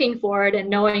actually looking for it and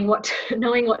knowing what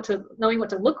to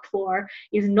look for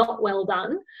is not well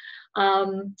done.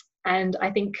 And I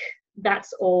think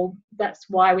that's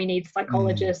why we need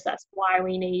psychologists. That's why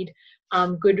we need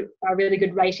really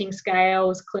good rating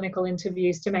scales, clinical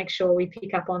interviews to make sure we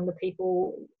pick up on the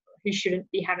people who shouldn't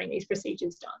be having these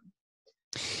procedures done.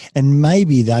 And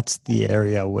maybe that's the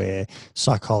area where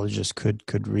psychologists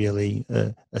could really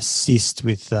assist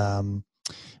with,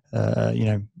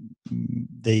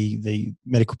 the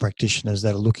medical practitioners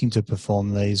that are looking to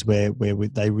perform these, where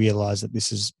they realise that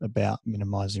this is about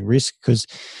minimising risk. Because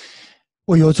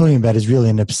what you're talking about is really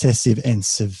an obsessive and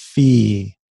severe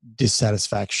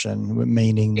dissatisfaction,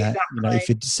 meaning that if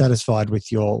you're dissatisfied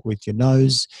with your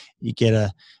nose, you get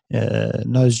a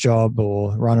nose job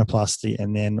or rhinoplasty,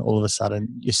 and then all of a sudden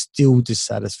you're still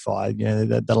dissatisfied.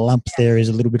 The lump there is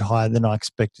a little bit higher than I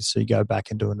expected, so you go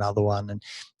back and do another one, and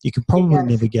you can probably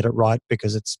never get it right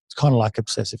because it's kind of like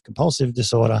obsessive compulsive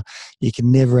disorder. You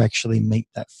can never actually meet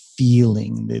that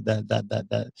feeling,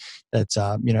 that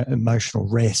emotional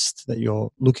rest that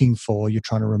you're looking for. You're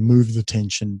trying to remove the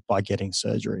tension by getting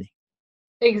surgery.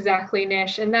 Exactly,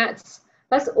 Nesh, and that's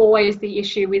always the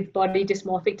issue with body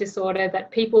dysmorphic disorder, that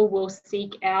people will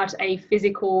seek out a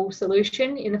physical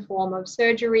solution in the form of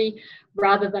surgery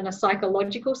rather than a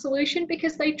psychological solution,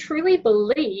 because they truly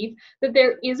believe that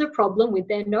there is a problem with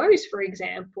their nose, for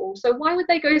example. So why would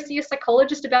they go see a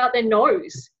psychologist about their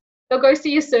nose? They'll go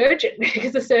see a surgeon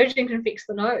because the surgeon can fix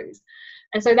the nose.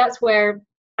 And so that's where,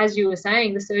 as you were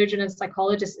saying, the surgeon and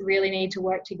psychologist really need to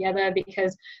work together,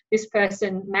 because this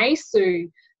person may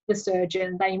sue the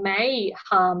surgeon, they may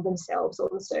harm themselves or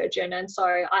the surgeon. And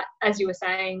so, as you were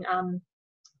saying,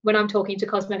 when I'm talking to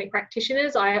cosmetic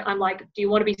practitioners, I'm like, do you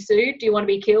want to be sued? Do you want to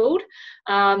be killed?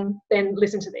 Then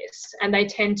listen to this. And they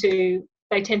tend to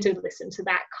listen to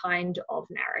that kind of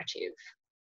narrative.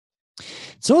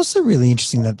 It's also really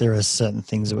interesting that there are certain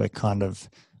things that we're kind of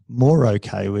more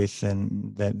okay with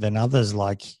than others.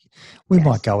 Like we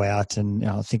might go out, and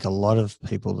I think a lot of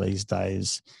people these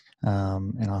days,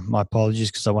 and my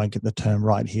apologies because I won't get the term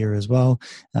right here as well,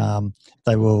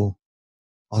 they will,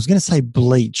 I was going to say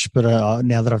bleach, but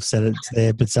now that I've said it, it's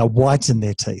there, but whiten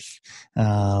their teeth.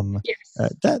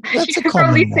 That's a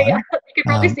common one. You can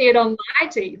probably see it on my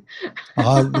teeth.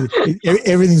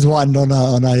 Everything's whitened on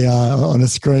a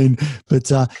screen,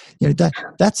 but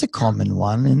that's a common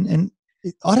one, and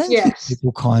I don't think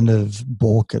people kind of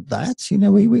balk at that.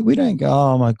 We don't go,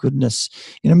 oh my goodness.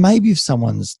 Maybe if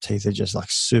someone's teeth are just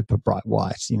like super bright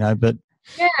white, but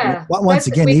once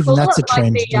again, even that's a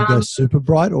trend. Do you go super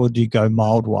bright or do you go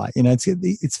mild white?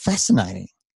 It's fascinating.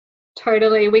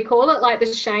 Totally. We call it like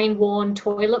the Shane Warne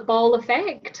toilet bowl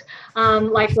effect,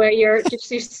 like where you're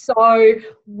just so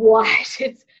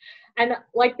white. And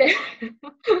like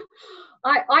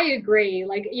I agree.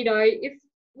 Like, if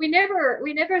we never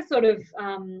sort of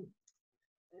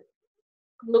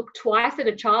look twice at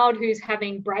a child who's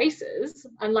having braces,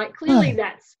 and like clearly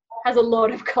that's has a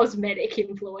lot of cosmetic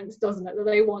influence, doesn't it? That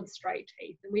they want straight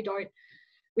teeth, and we don't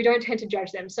tend to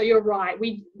judge them. So you're right.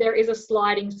 There is a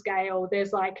sliding scale.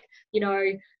 There's like,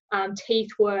 teeth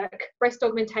work. Breast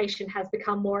augmentation has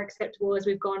become more acceptable as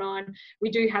we've gone on. We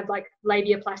do have like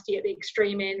labiaplasty at the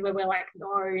extreme end where we're like,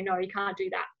 no, you can't do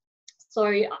that. So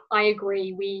I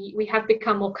agree. We have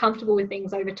become more comfortable with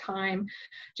things over time.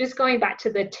 Just going back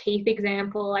to the teeth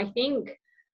example, I think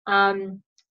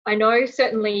I know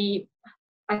certainly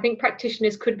I think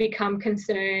practitioners could become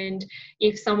concerned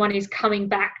if someone is coming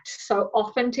back so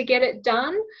often to get it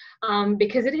done,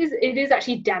 because it is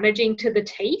actually damaging to the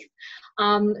teeth.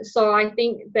 So I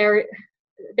think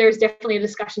there's definitely a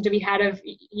discussion to be had of,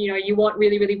 you want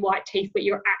really, really white teeth, but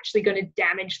you're actually going to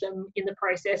damage them in the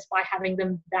process by having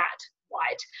them that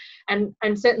white.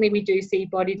 And certainly we do see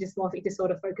body dysmorphic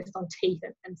disorder focused on teeth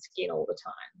and skin all the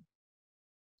time.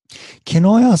 Can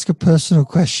I ask a personal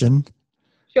question?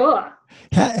 Sure.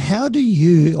 How do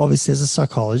you, obviously as a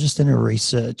psychologist and a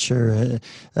researcher,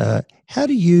 how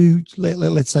do you,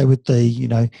 let's say with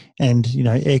the,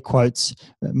 air quotes,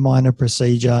 minor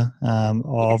procedure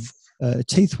of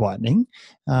teeth whitening,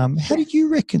 how do you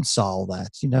reconcile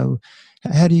that?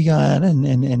 How do you go out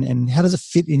and how does it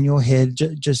fit in your head?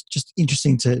 Just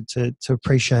interesting to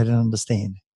appreciate and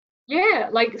understand. Yeah,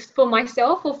 like for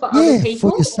myself or for other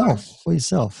people? For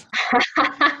yourself.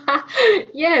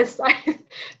 Yes,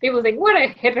 people think, what a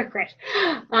hypocrite.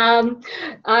 I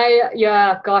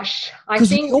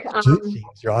think we all do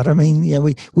things, right? I mean,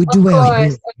 we do our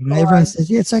hair. Everyone says,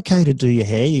 yeah, it's okay to do your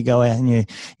hair. You go out and you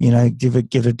give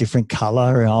it a different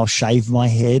color, and I'll shave my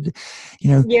head.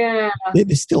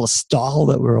 There's still a style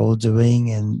that we're all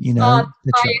doing, and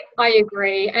I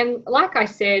agree. And like I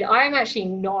said, I am actually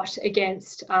not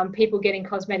against people getting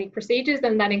cosmetic procedures,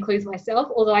 and that includes myself,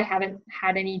 although I haven't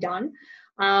had any done.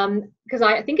 Because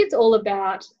I think it's all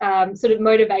about sort of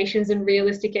motivations and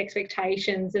realistic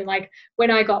expectations. And like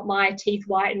when I got my teeth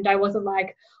whitened, I wasn't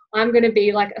like, I'm going to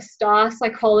be like a star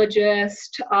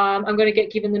psychologist. I'm going to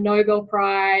get given the Nobel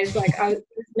Prize. Like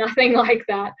nothing like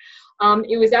that.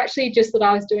 It was actually just that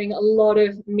I was doing a lot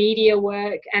of media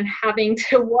work and having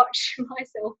to watch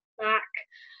myself back,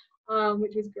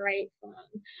 which was great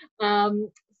fun.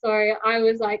 So I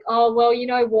was like, oh, well, you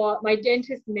know what? My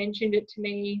dentist mentioned it to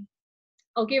me.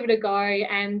 I'll give it a go.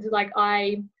 And like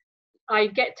I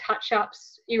get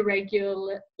touch-ups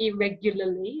irregularly.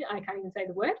 I can't even say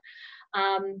the word.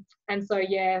 And so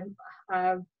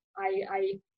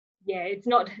it's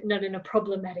not in a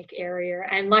problematic area.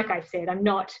 And like I said, I'm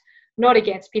not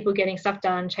against people getting stuff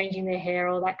done, changing their hair,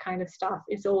 all that kind of stuff.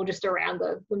 It's all just around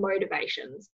the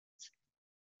motivations.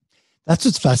 That's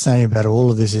what's fascinating about all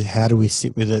of this is how do we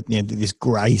sit with it, this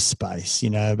grey space,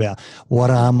 about what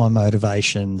are my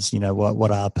motivations, what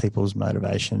are people's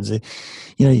motivations?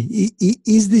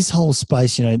 Is this whole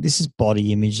space, this is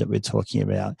body image that we're talking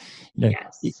about,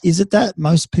 yes. Is it that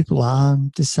most people are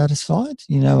dissatisfied?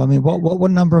 I mean,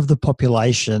 what number of the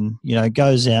population,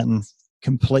 goes out and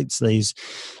completes these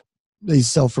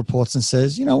self-reports and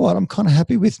says, you know what, I'm kind of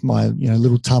happy with my,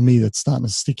 little tummy that's starting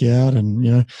to stick out,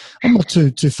 and I'm not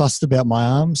too fussed about my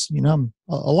arms.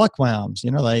 I like my arms.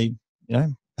 They,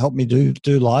 help me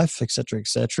do life, etc.,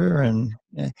 etc. And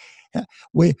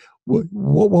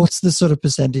what's the sort of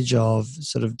percentage of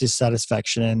sort of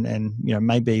dissatisfaction and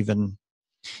maybe even,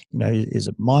 is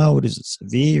it mild? Is it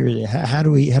severe? How do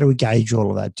we gauge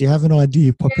all of that? Do you have an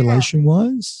idea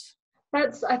population-wise?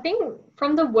 That's, I think,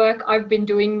 from the work I've been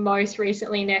doing most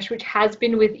recently, Nesh, which has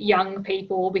been with young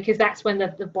people, because that's when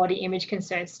the body image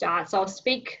concerns start. So I'll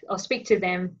speak to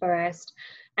them first.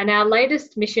 And our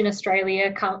latest Mission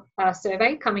Australia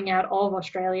survey coming out of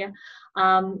Australia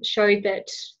showed that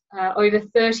over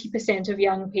 30% of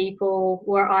young people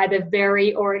were either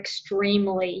very or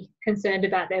extremely concerned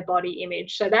about their body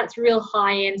image. So that's real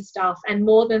high-end stuff, and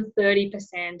more than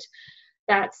 30%.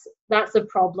 That's a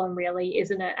problem, really,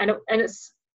 isn't it? And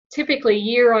it's typically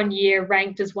year on year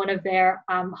ranked as one of their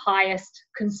highest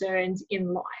concerns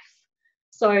in life.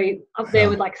 So up there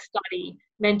with like study,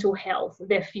 mental health,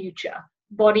 their future,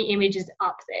 body image is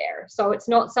up there. So it's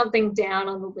not something down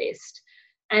on the list.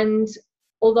 And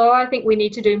although I think we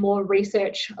need to do more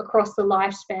research across the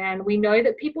lifespan, we know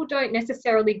that people don't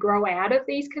necessarily grow out of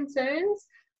these concerns.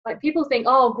 Like people think,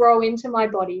 oh, I'll grow into my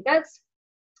body.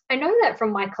 I know that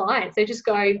from my clients. They just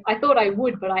go, I thought I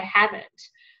would, but I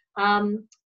haven't.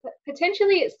 But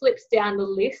potentially it slips down the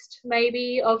list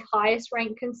maybe of highest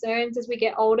ranked concerns as we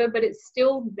get older, but it's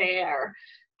still there.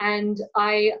 And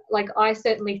I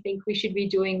certainly think we should be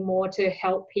doing more to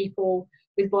help people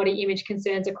with body image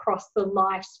concerns across the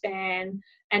lifespan,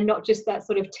 and not just that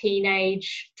sort of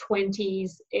teenage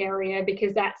 20s area,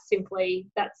 because they're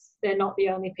not the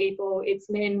only people. It's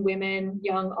men, women,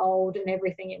 young, old, and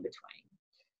everything in between.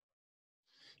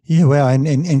 Yeah, well,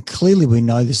 and clearly we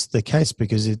know this is the case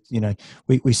because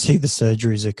we see the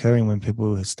surgeries occurring when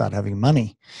people start having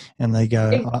money, and they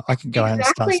go, I can go out and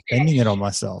start spending it on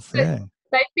myself. Yeah,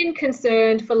 they've been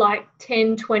concerned for like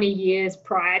 10, 20 years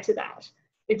prior to that.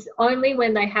 It's only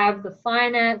when they have the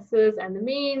finances and the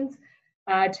means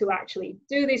to actually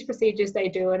do these procedures they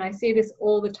do, and I see this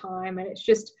all the time, and it's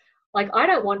just Like, I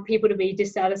don't want people to be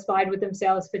dissatisfied with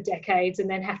themselves for decades and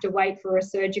then have to wait for a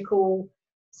surgical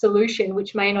solution,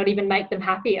 which may not even make them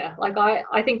happier. Like,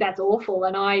 I think that's awful.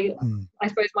 And I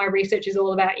suppose my research is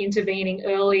all about intervening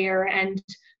earlier and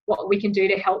what we can do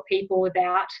to help people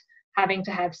without having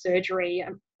to have surgery.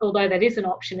 Although that is an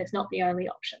option, it's not the only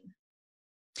option.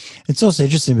 It's also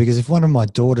interesting because if one of my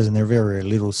daughters, and they're very, very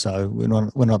little, so we're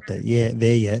not there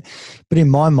yet, but in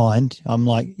my mind, I'm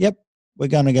like, yep, we're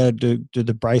going to go do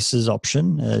the braces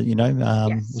option.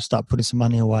 We'll start putting some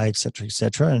money away, et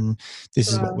cetera, and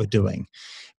this is what we're doing.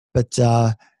 But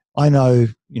I know,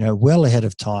 well ahead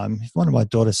of time, if one of my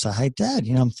daughters say, hey, Dad,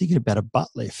 I'm thinking about a butt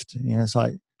lift, it's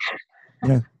like,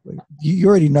 you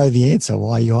already know the answer.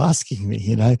 Why are you asking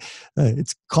me?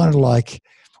 It's kind of like,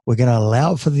 we're going to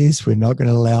allow it for this, we're not going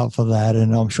to allow it for that.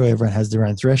 And I'm sure everyone has their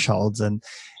own thresholds and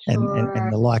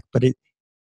the like, but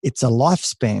it's a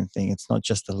lifespan thing. It's not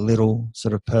just a little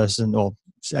sort of person or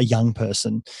a young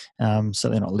person. So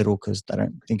they're not little because they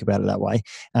don't think about it that way.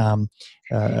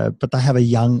 But they have a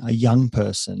young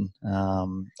person.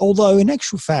 Although in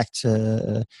actual fact,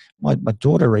 my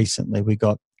daughter recently, we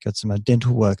got some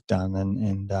dental work done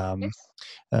and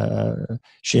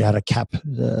she had a cap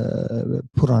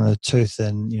put on her tooth,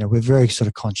 and we're very sort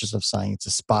of conscious of saying it's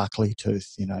a sparkly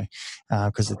tooth,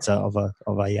 because it's of a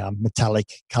metallic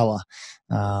color.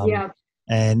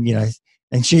 And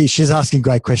and she's asking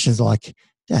great questions like,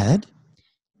 Dad,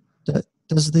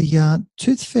 does the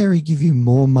tooth fairy give you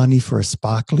more money for a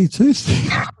sparkly tooth?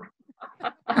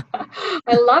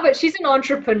 I love it. She's an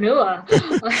entrepreneur.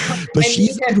 But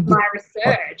she's my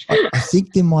research. I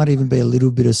think there might even be a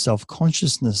little bit of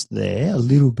self-consciousness there, a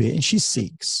little bit, and she's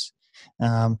 6.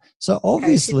 So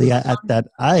obviously at that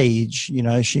age,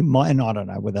 she might, and I don't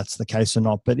know whether that's the case or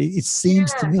not, but it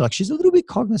seems to me like she's a little bit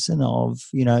cognizant of,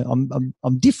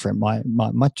 I'm different.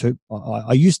 My tooth,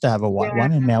 I used to have a white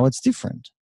one and now it's different.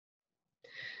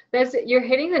 You're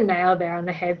hitting the nail there on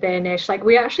the head there, Nesh. Like,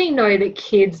 we actually know that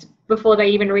kids, before they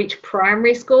even reach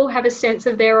primary school, have a sense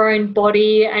of their own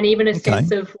body and even a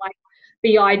sense of like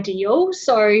the ideal.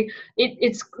 So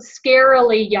it's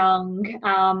scarily young.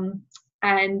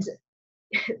 And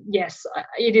yes,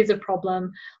 it is a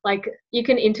problem. Like, you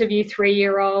can interview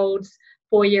 3-year-olds,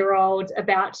 4-year-olds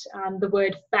about the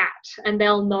word fat, and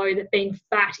they'll know that being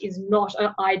fat is not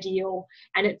ideal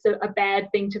and it's a bad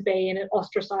thing to be, and it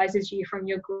ostracizes you from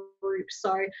your group.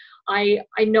 So I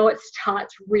know it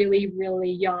starts really,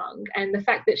 really young, and the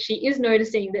fact that she is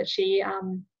noticing that she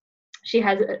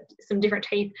has some different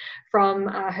teeth from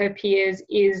her peers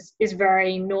is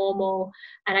very normal.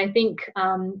 And I think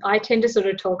I tend to sort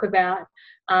of talk about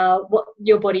what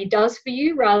your body does for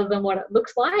you rather than what it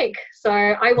looks like. So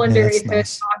I wonder if her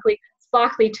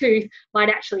sparkly tooth might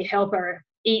actually help her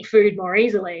eat food more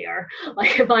easily, or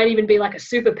like it might even be like a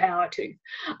superpower tooth.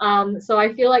 So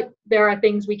I feel like there are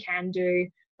things we can do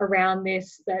around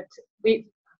this that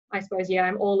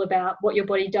I'm all about what your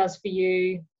body does for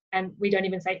you, and we don't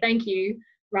even say thank you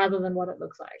rather than what it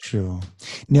looks like. Sure.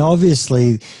 Now,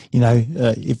 obviously,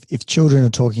 if children are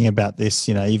talking about this,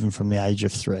 even from the age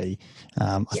of 3,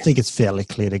 I think it's fairly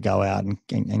clear to go out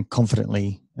and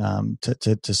confidently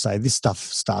to say this stuff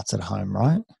starts at home,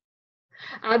 right?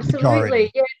 Absolutely.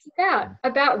 Majority. Yeah, it's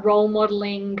about role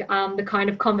modeling the kind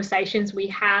of conversations we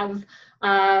have.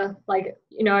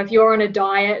 If you're on a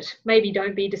diet, maybe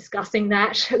don't be discussing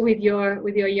that with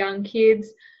your young kids.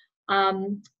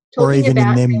 Or even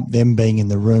in them being in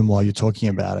the room while you're talking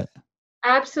about it.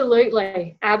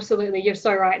 Absolutely. You're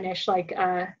so right, Nesh.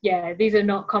 These are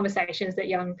not conversations that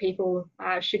young people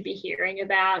should be hearing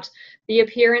about. The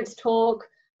appearance talk,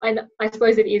 and I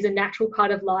suppose it is a natural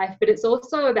part of life, but it's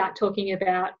also about talking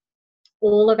about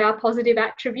all of our positive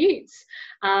attributes,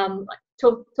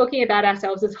 talking about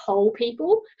ourselves as whole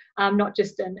people, not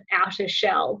just an outer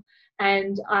shell.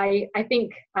 And I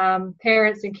think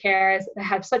parents and carers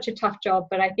have such a tough job,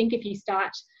 but I think if you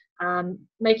start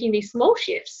making these small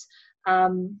shifts,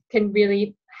 can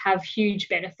really have huge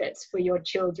benefits for your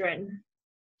children.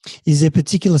 Is there a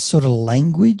particular sort of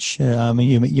language?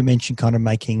 You mentioned kind of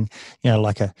making,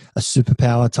 like a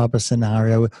superpower type of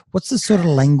scenario. What's the sort of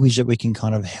language that we can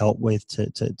kind of help with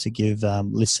to give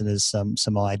listeners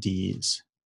some ideas?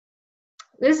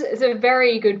 This is a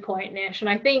very good point, Nash, and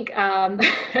I think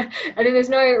there's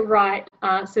no right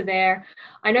answer there.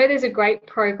 I know there's a great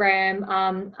program.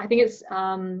 I think it's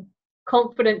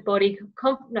Confident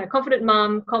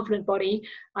Mum, Confident Body.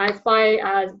 It's by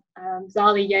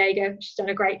Zali Yeager. She's done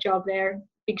a great job there.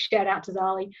 Big shout out to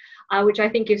Zali, which I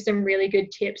think gives some really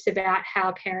good tips about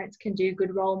how parents can do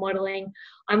good role modelling.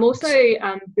 I'm also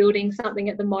building something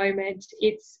at the moment.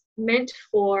 It's meant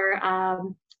for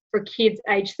for kids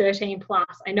age 13 plus.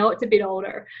 I know it's a bit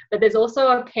older, but there's also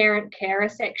a parent carer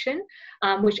section,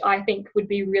 which I think would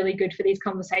be really good for these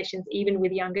conversations, even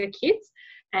with younger kids.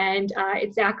 And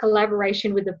it's our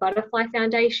collaboration with the Butterfly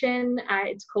Foundation.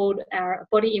 It's called our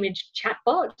Body Image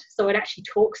Chatbot. So it actually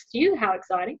talks to you. How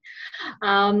exciting.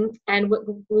 And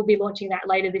we'll be launching that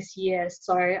later this year.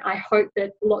 So I hope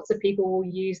that lots of people will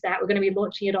use that. We're going to be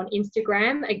launching it on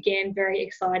Instagram. Again, very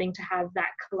exciting to have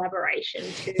that collaboration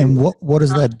too. And what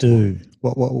does that do?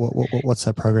 What's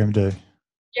that program do?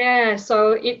 Yeah,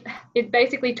 so it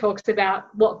basically talks about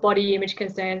what body image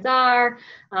concerns are,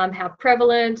 how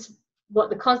prevalent, what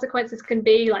the consequences can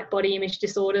be, like body image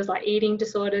disorders, like eating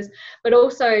disorders, but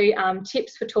also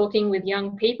tips for talking with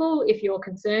young people if you're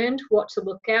concerned, what to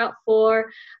look out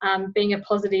for, being a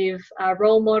positive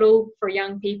role model for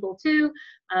young people too.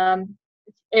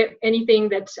 Anything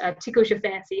that tickles your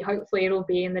fancy, hopefully it'll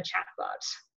be in the chatbot.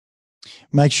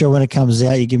 Make sure when it comes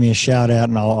out, you give me a shout out,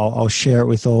 and I'll share it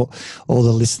with all the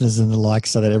listeners and the like,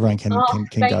 so that everyone can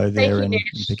go there and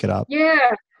pick it up.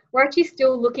 Yeah. We're actually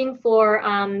still looking for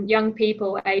young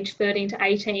people aged 13 to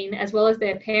 18, as well as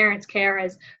their parents,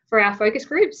 carers, for our focus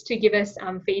groups to give us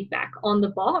feedback on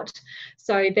the bot.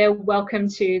 So they're welcome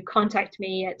to contact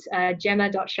me at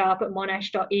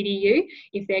gemma.sharp@monash.edu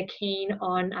if they're keen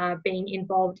on being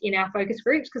involved in our focus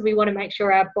groups, because we want to make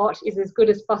sure our bot is as good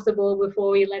as possible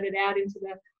before we let it out into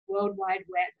the World Wide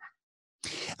Web.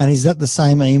 And is that the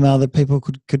same email that people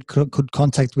could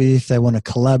contact with if they want to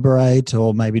collaborate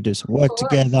or maybe do some work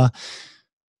together?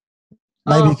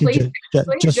 Maybe you could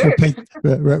just repeat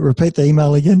the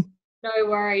email again. No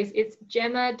worries. It's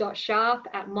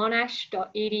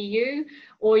gemma.sharp@monash.edu,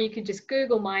 or you could just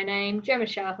Google my name, Gemma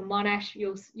Sharp and Monash.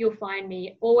 You'll find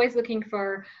me. Always looking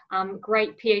for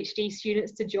great PhD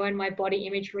students to join my body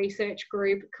image research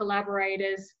group,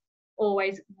 collaborators.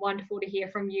 Always wonderful to hear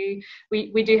from you.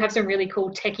 We do have some really cool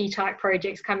techie type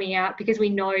projects coming out, because we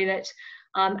know that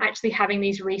actually having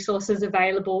these resources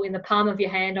available in the palm of your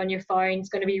hand on your phone is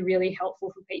going to be really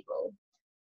helpful for people.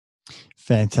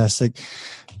 Fantastic.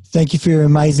 Thank you for your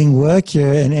amazing work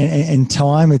and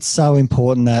time. It's so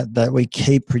important that we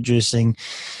keep producing,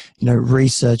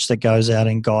 research that goes out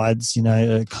and guides,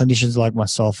 clinicians like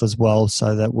myself as well,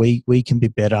 so that we can be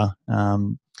better,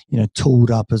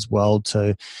 tooled up as well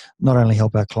to not only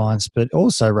help our clients, but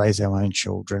also raise our own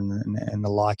children and the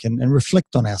like, and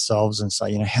reflect on ourselves and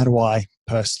say, how do I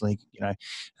personally,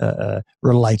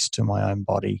 relate to my own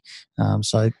body?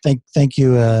 So thank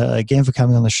you again for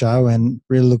coming on the show, and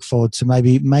really look forward to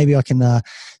maybe I can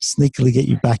sneakily get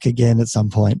you back again at some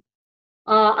point.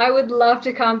 I would love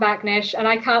to come back, Nesh, and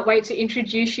I can't wait to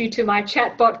introduce you to my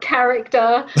chatbot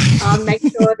character. Make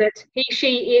sure that he,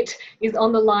 she, it is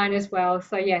on the line as well.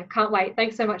 So yeah, can't wait.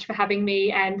 Thanks so much for having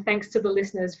me, and thanks to the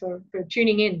listeners for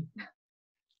tuning in.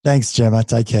 Thanks, Gemma.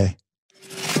 Take care.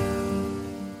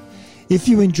 If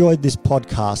you enjoyed this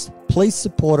podcast, please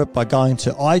support it by going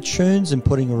to iTunes and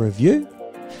putting a review,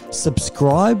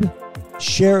 subscribe,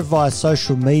 share it via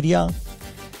social media,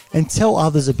 and tell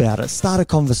others about it. Start a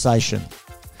conversation.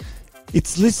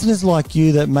 It's listeners like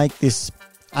you that make this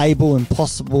able and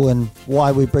possible, and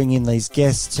why we bring in these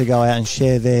guests to go out and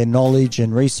share their knowledge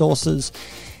and resources.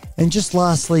 And just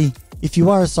lastly, if you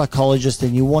are a psychologist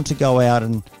and you want to go out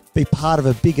and be part of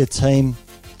a bigger team,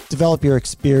 develop your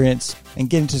experience and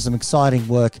get into some exciting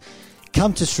work,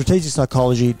 come to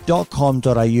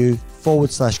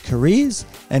strategicpsychology.com.au/careers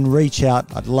and reach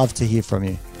out. I'd love to hear from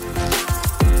you.